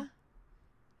 Yeah. know?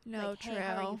 No, Like, true. hey,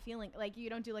 how are you feeling? Like, you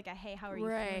don't do, like, a, hey, how are you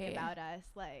Right. feeling about us?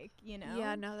 Like, you know?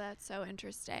 Yeah, no, that's so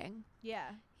interesting.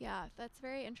 Yeah. Yeah, that's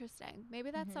very interesting.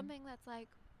 Maybe that's Mhm. something that's like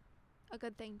a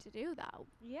good thing to do though.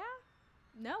 Yeah.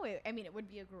 No, I mean, it would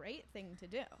be a great thing to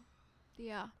do.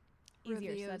 Yeah.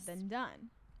 Easier Reviews. said than done.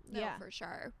 No, yeah. for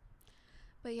sure.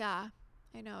 But yeah,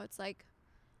 I know it's like,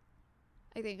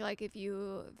 I think like if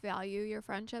you value your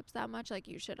friendships that much, like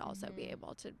you should also be Mhm.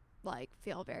 able to like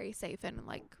feel very safe and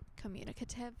like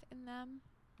communicative in them.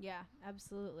 Yeah,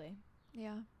 absolutely.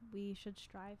 Yeah. We should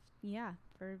strive,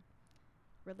 for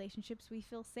relationships we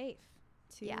feel safe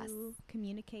to Yes.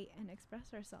 communicate and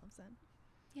express ourselves in.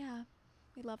 Yeah.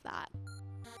 We love that.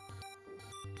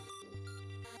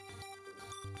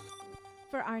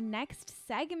 For our next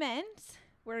segment,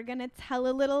 we're going to tell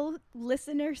a little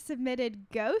listener submitted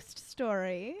ghost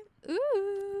story.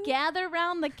 Ooh. Gather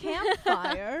round the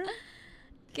campfire.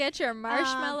 Get your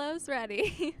marshmallows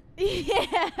ready.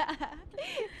 Yeah.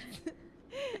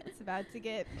 It's about to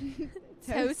get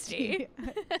Toasty.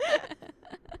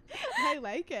 I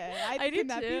like it. I do Can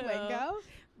that be too. lingo?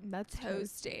 That's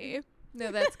toast. Toasty.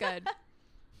 No, that's good.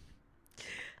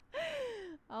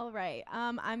 All right.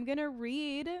 I'm gonna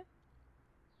read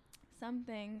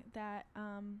something that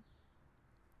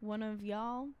one of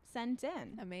y'all sent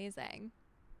in. Amazing.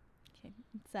 Okay.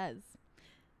 It says,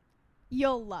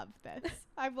 "You'll love this."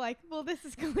 I'm like, well, this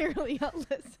is clearly a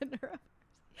listener.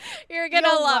 You're gonna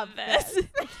You'll love this.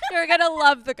 You're gonna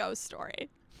love the ghost story.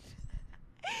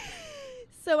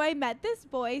 So I met this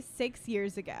boy 6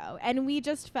 years ago, and we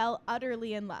just fell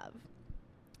utterly in love.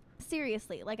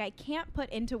 Seriously, like, I can't put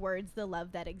into words the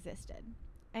love that existed.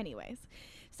 Anyways,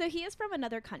 so he is from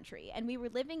another country, and we were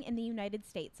living in the United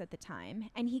States at the time,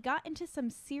 and he got into some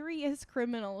serious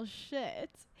criminal shit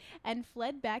and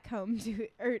fled back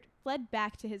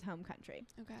to his home country.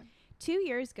 Okay. 2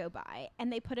 years go by,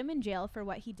 and they put him in jail for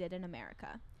what he did in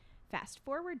America. Fast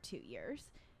forward 2 years.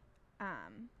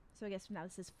 So I guess now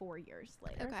this is 4 years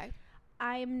later. Okay.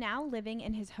 I am now living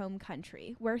in his home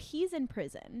country, where he's in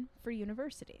prison for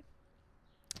university.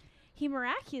 He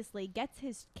miraculously gets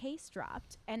his case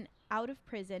dropped and out of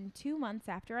prison 2 months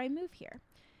after I move here.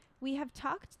 We have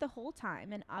talked the whole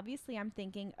time, and obviously I'm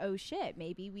thinking, oh shit,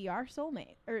 maybe we're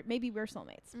soulmates.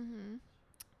 Mm-hmm.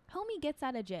 Homie gets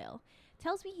out of jail,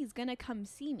 tells me he's gonna come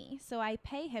see me, so I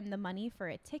pay him the money for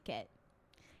a ticket.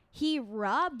 He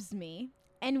robs me,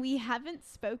 and we haven't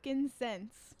spoken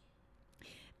since.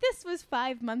 This was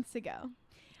 5 months ago.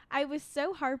 I was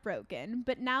so heartbroken,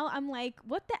 but now I'm like,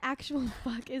 what the actual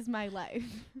fuck is my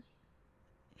life?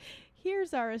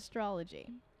 Here's our astrology.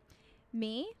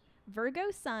 Me, Virgo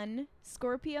Sun,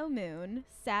 Scorpio Moon,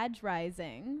 Sag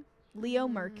Rising, Leo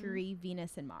Mercury,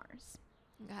 Venus, and Mars.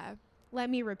 Okay. Let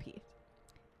me repeat.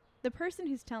 The person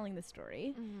who's telling the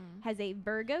story has a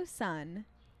Virgo Sun,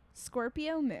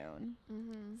 Scorpio Moon,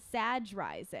 Sag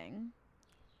Rising,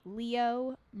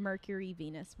 Leo, Mercury,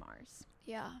 Venus, Mars.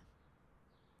 Yeah.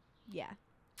 Yeah.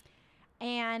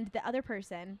 And the other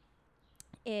person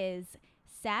is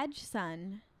Sag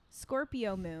Sun,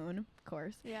 Scorpio Moon, of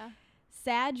course, Yeah.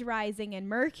 Sag Rising and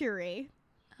Mercury,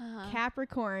 Uh-huh.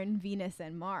 Capricorn, Venus,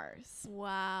 and Mars.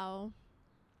 Wow.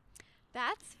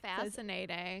 That's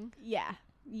fascinating. Yeah.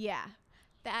 Yeah.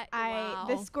 Wow.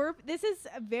 This is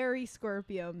a very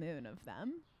Scorpio Moon of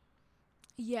them.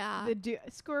 Yeah. The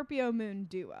Scorpio Moon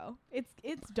duo.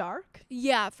 It's dark.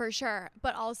 Yeah, for sure.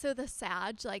 But also the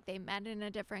Sag, like they met in a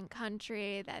different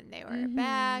country, then they were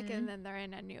back, and then they're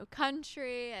in a new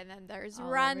country, and then there's All over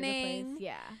the running. place.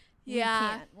 Yeah.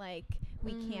 Yeah.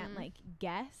 We can't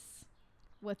guess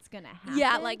what's gonna happen.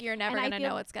 Yeah, like you're never And I gonna feel-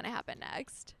 know what's gonna happen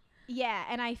next. Yeah,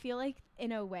 and I feel like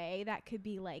in a way that could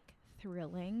be like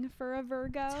thrilling for a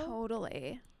Virgo.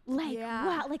 Totally. Like, Yeah.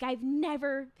 wow, like I've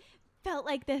never felt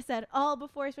like this at all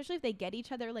before, especially if they get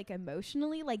each other like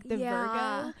emotionally. Like the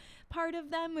Yeah. Virgo part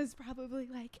of them was probably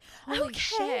like, Holy okay,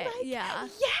 shit, like, yeah.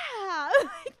 yeah,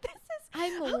 like this is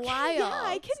I'm okay, wild. Yeah,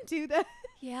 I can do that.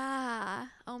 Yeah.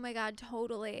 Oh my God,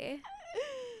 totally.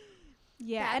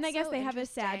 Yeah, and I That's guess so they have a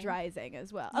Sag interesting. Rising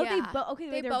as well. Oh, Yeah.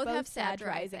 they're both both have Sag Sag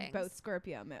Rising, risings. both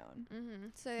Scorpio Moon. Mm-hmm.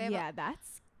 So they have Yeah,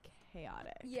 that's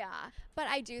chaotic. Yeah, but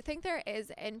I do think there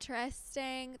is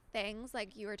interesting things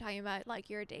like you were talking about,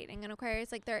 like you're dating an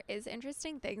Aquarius. Like there is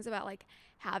interesting things about like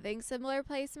having similar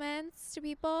placements to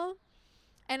people,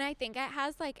 and I think it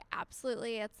has like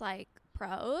absolutely it's like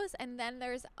pros, and then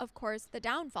there's of course the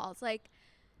downfalls. Like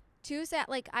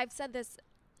like I've said this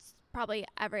probably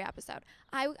every episode.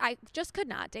 I just could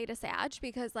not date a Sag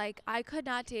because like I could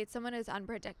not date someone as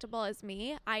unpredictable as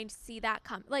me. I see that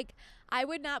come like I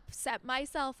would not set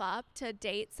myself up to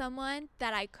date someone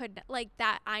that I could like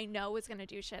that I know was gonna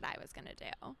do shit I was gonna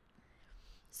do.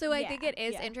 So I think it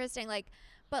is interesting, like,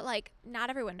 but like not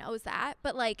everyone knows that,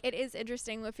 but like it is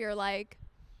interesting if you're like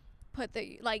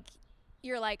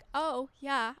you're like, oh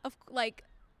yeah, like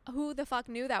who the fuck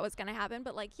knew that was gonna happen?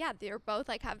 But like, yeah, they're both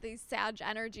like have these Sag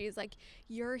energies, like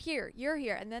you're here,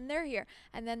 and then they're here,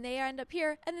 and then they end up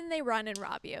here, and then they run and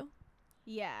rob you.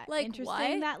 Yeah, Like, interesting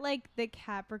what? that like the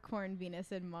Capricorn,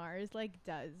 Venus, and Mars like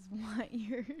does want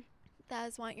your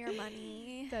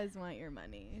money. does want your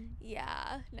money.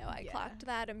 Yeah, no, I Yeah, clocked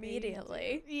that they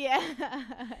immediately. do. Yeah.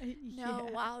 No,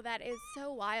 Yeah. wow, that is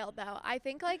so wild though. I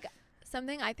think like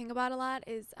something I think about a lot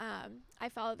is I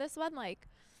follow this one like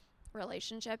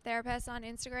relationship therapist on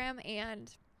Instagram,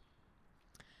 and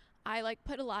I like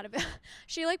put a lot of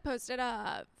she like posted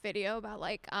a video about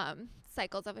like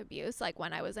cycles of abuse, like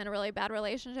when I was in a really bad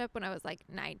relationship when I was like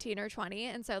 19 or 20,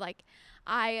 and so like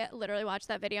I literally watched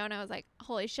that video and I was like,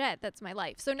 holy shit, that's my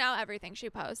life. So now everything she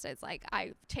posts is like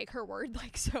I take her word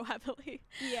like so heavily.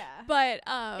 Yeah. But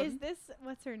Is this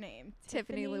what's her name?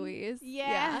 Tiffany Louise.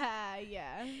 Yeah.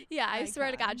 Yeah, I swear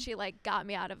to Icon. God, she like got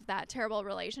me out of that terrible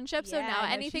relationship. So Yeah, now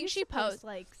no, anything used she to post, posts,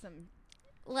 like some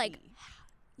like, tea.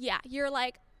 yeah, you're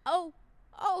like, oh,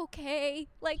 okay,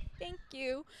 like, thank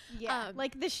you. Yeah,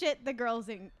 like the shit the girls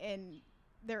in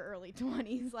their early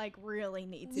 20s like really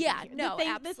need to Yeah, be here. no, the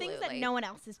things that absolutely. no one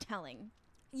else is telling.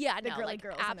 Yeah, The no, girly like,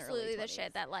 girls in their early absolutely the 20s.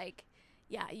 shit that, like,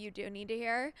 yeah, you do need to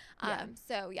hear. Yeah.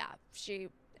 So yeah, she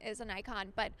is an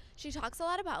icon, but she talks a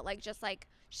lot about, like, just, like,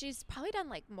 she's probably done,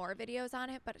 like, more videos on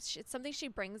it, but it's something she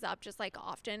brings up just, like,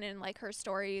 often in, like, her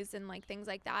stories and, like, things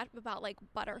like that about, like,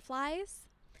 butterflies.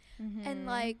 And,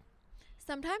 like,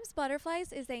 sometimes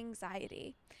butterflies is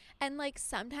anxiety. And, like,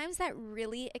 sometimes that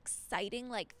really exciting,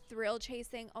 like, thrill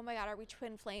chasing, oh my God, are we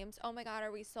twin flames? Oh my God,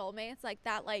 are we soulmates? Like,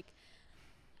 that, like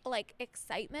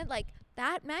excitement, like,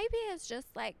 that maybe is just,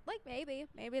 like maybe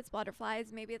it's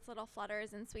butterflies, maybe it's little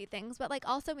flutters and sweet things, but, like,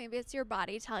 also maybe it's your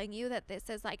body telling you that this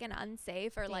is, like, an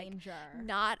unsafe or, Danger. like,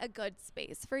 not a good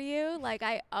space for you. Like,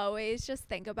 I always just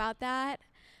think about that.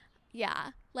 Yeah.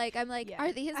 Like, I'm like, Yeah.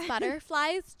 are these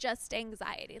butterflies just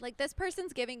anxiety? Like, this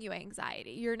person's giving you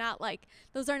anxiety. You're not, like,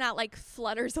 those are not, like,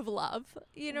 flutters of love.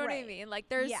 You know what I Right. mean? Like,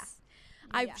 there's, Yeah.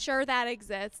 I'm Yeah. sure that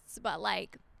exists, but,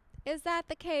 like, is that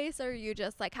the case, or you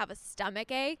just, like, have a stomach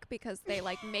ache because they,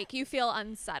 like, make you feel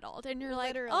unsettled and you're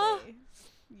like, oh,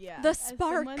 yeah. the As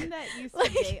spark. someone that used to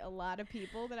Like- date a lot of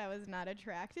people that I was not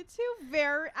attracted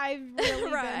to, I've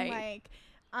really Right. been like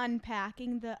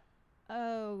unpacking the.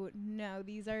 Oh no,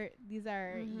 these are yeah.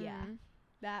 Mhm.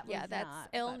 That was Yeah, that's not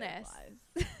illness.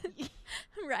 butterflies.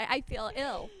 Right, I feel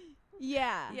ill.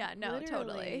 Yeah. Yeah, no, totally.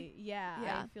 literally. Yeah,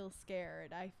 Yeah. I feel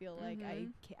scared. I feel like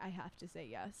Mhm. I have to say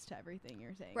yes to everything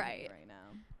you're saying Right. right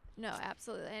now. No,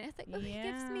 absolutely. And it's like, oh, he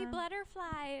gives me Yeah.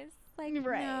 butterflies. Like,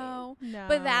 Right. no. No.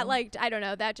 But that, like, I don't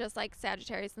know, that just, like,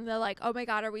 Sagittarius, and they're like, oh my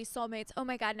God, are we soulmates? Oh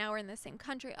my God, now we're in the same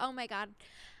country. Oh my God,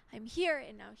 I'm here,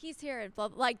 and now he's here, and blah,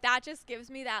 blah. Like, that just gives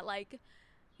me that, like,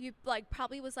 you, like,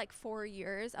 probably was, like, 4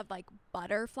 years of, like,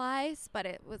 butterflies, but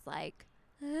it was, like,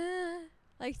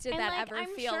 like, did And, that like, ever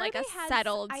I'm feel sure like a they had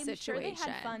settled I'm situation? sure they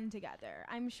had fun together.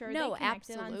 I'm sure No, they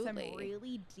connected on some absolutely.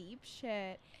 really deep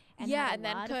shit. And Yeah, had a and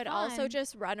then lot of could also fun.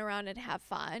 just run around and have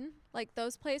fun. Like,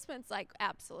 those placements, like,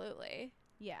 absolutely.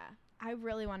 Yeah. I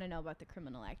really want to know about the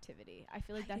criminal activity. I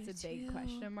feel like I that's do a big too.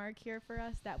 question mark here for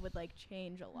us. That would like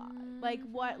change a lot. Like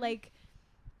what? Mhm. Like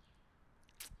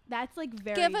that's like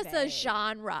very. Give us a vague.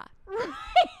 genre.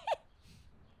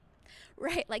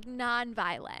 Right, like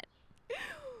non-violent.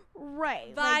 Right.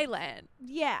 Like, Violent.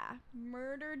 yeah.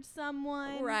 Murdered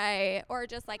someone. Right. Or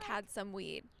just, like, had some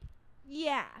weed.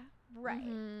 Yeah. Right.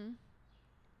 Mhm.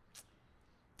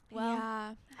 Well,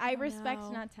 yeah, I don't respect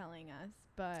know. not telling us,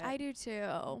 but I do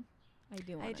too. I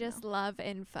do want I to just know. love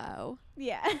info.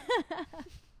 Yeah.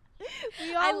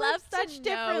 We all I live love to such know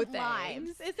different things.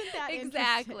 lives. Isn't that interesting?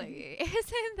 Exactly.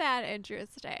 Isn't that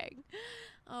interesting?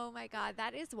 Oh my God,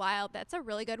 that is wild. That's a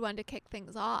really good one to kick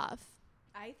things off.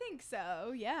 I think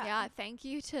so. Yeah. Yeah, thank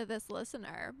you to this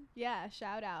listener. Yeah,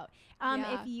 shout out.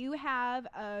 Yeah. If you have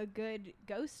a good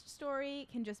ghost story, it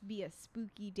can just be a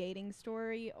spooky dating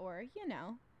story or, you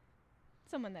know,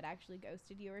 someone that actually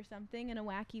ghosted you or something in a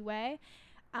wacky way.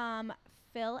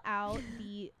 Fill out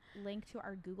the link to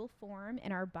our Google form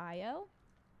in our bio.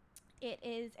 It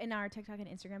is in our TikTok and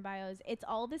Instagram bios. It's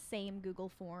all the same Google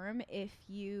form if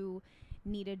you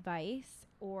need advice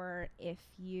or if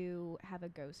you have a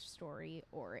ghost story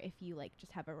or if you like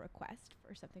just have a request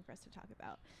for something for us to talk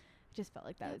about. I just felt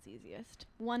like that was easiest.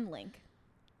 One link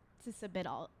to submit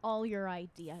all your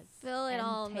ideas. Fill it and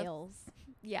all in the tales.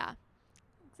 Yeah,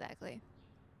 exactly.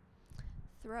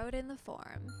 Throw it in the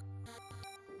form.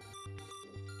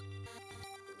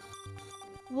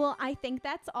 Well, I think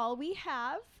that's all we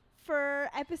have for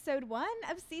episode 1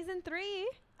 of season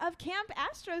 3 of Camp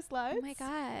Astro Sluts. Oh my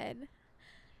God.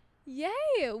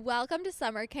 Yay! Welcome to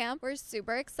summer camp. We're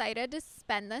super excited to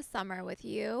spend this summer with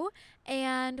you,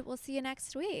 and we'll see you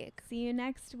next week. See you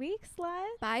next week,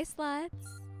 sluts. Bye, sluts.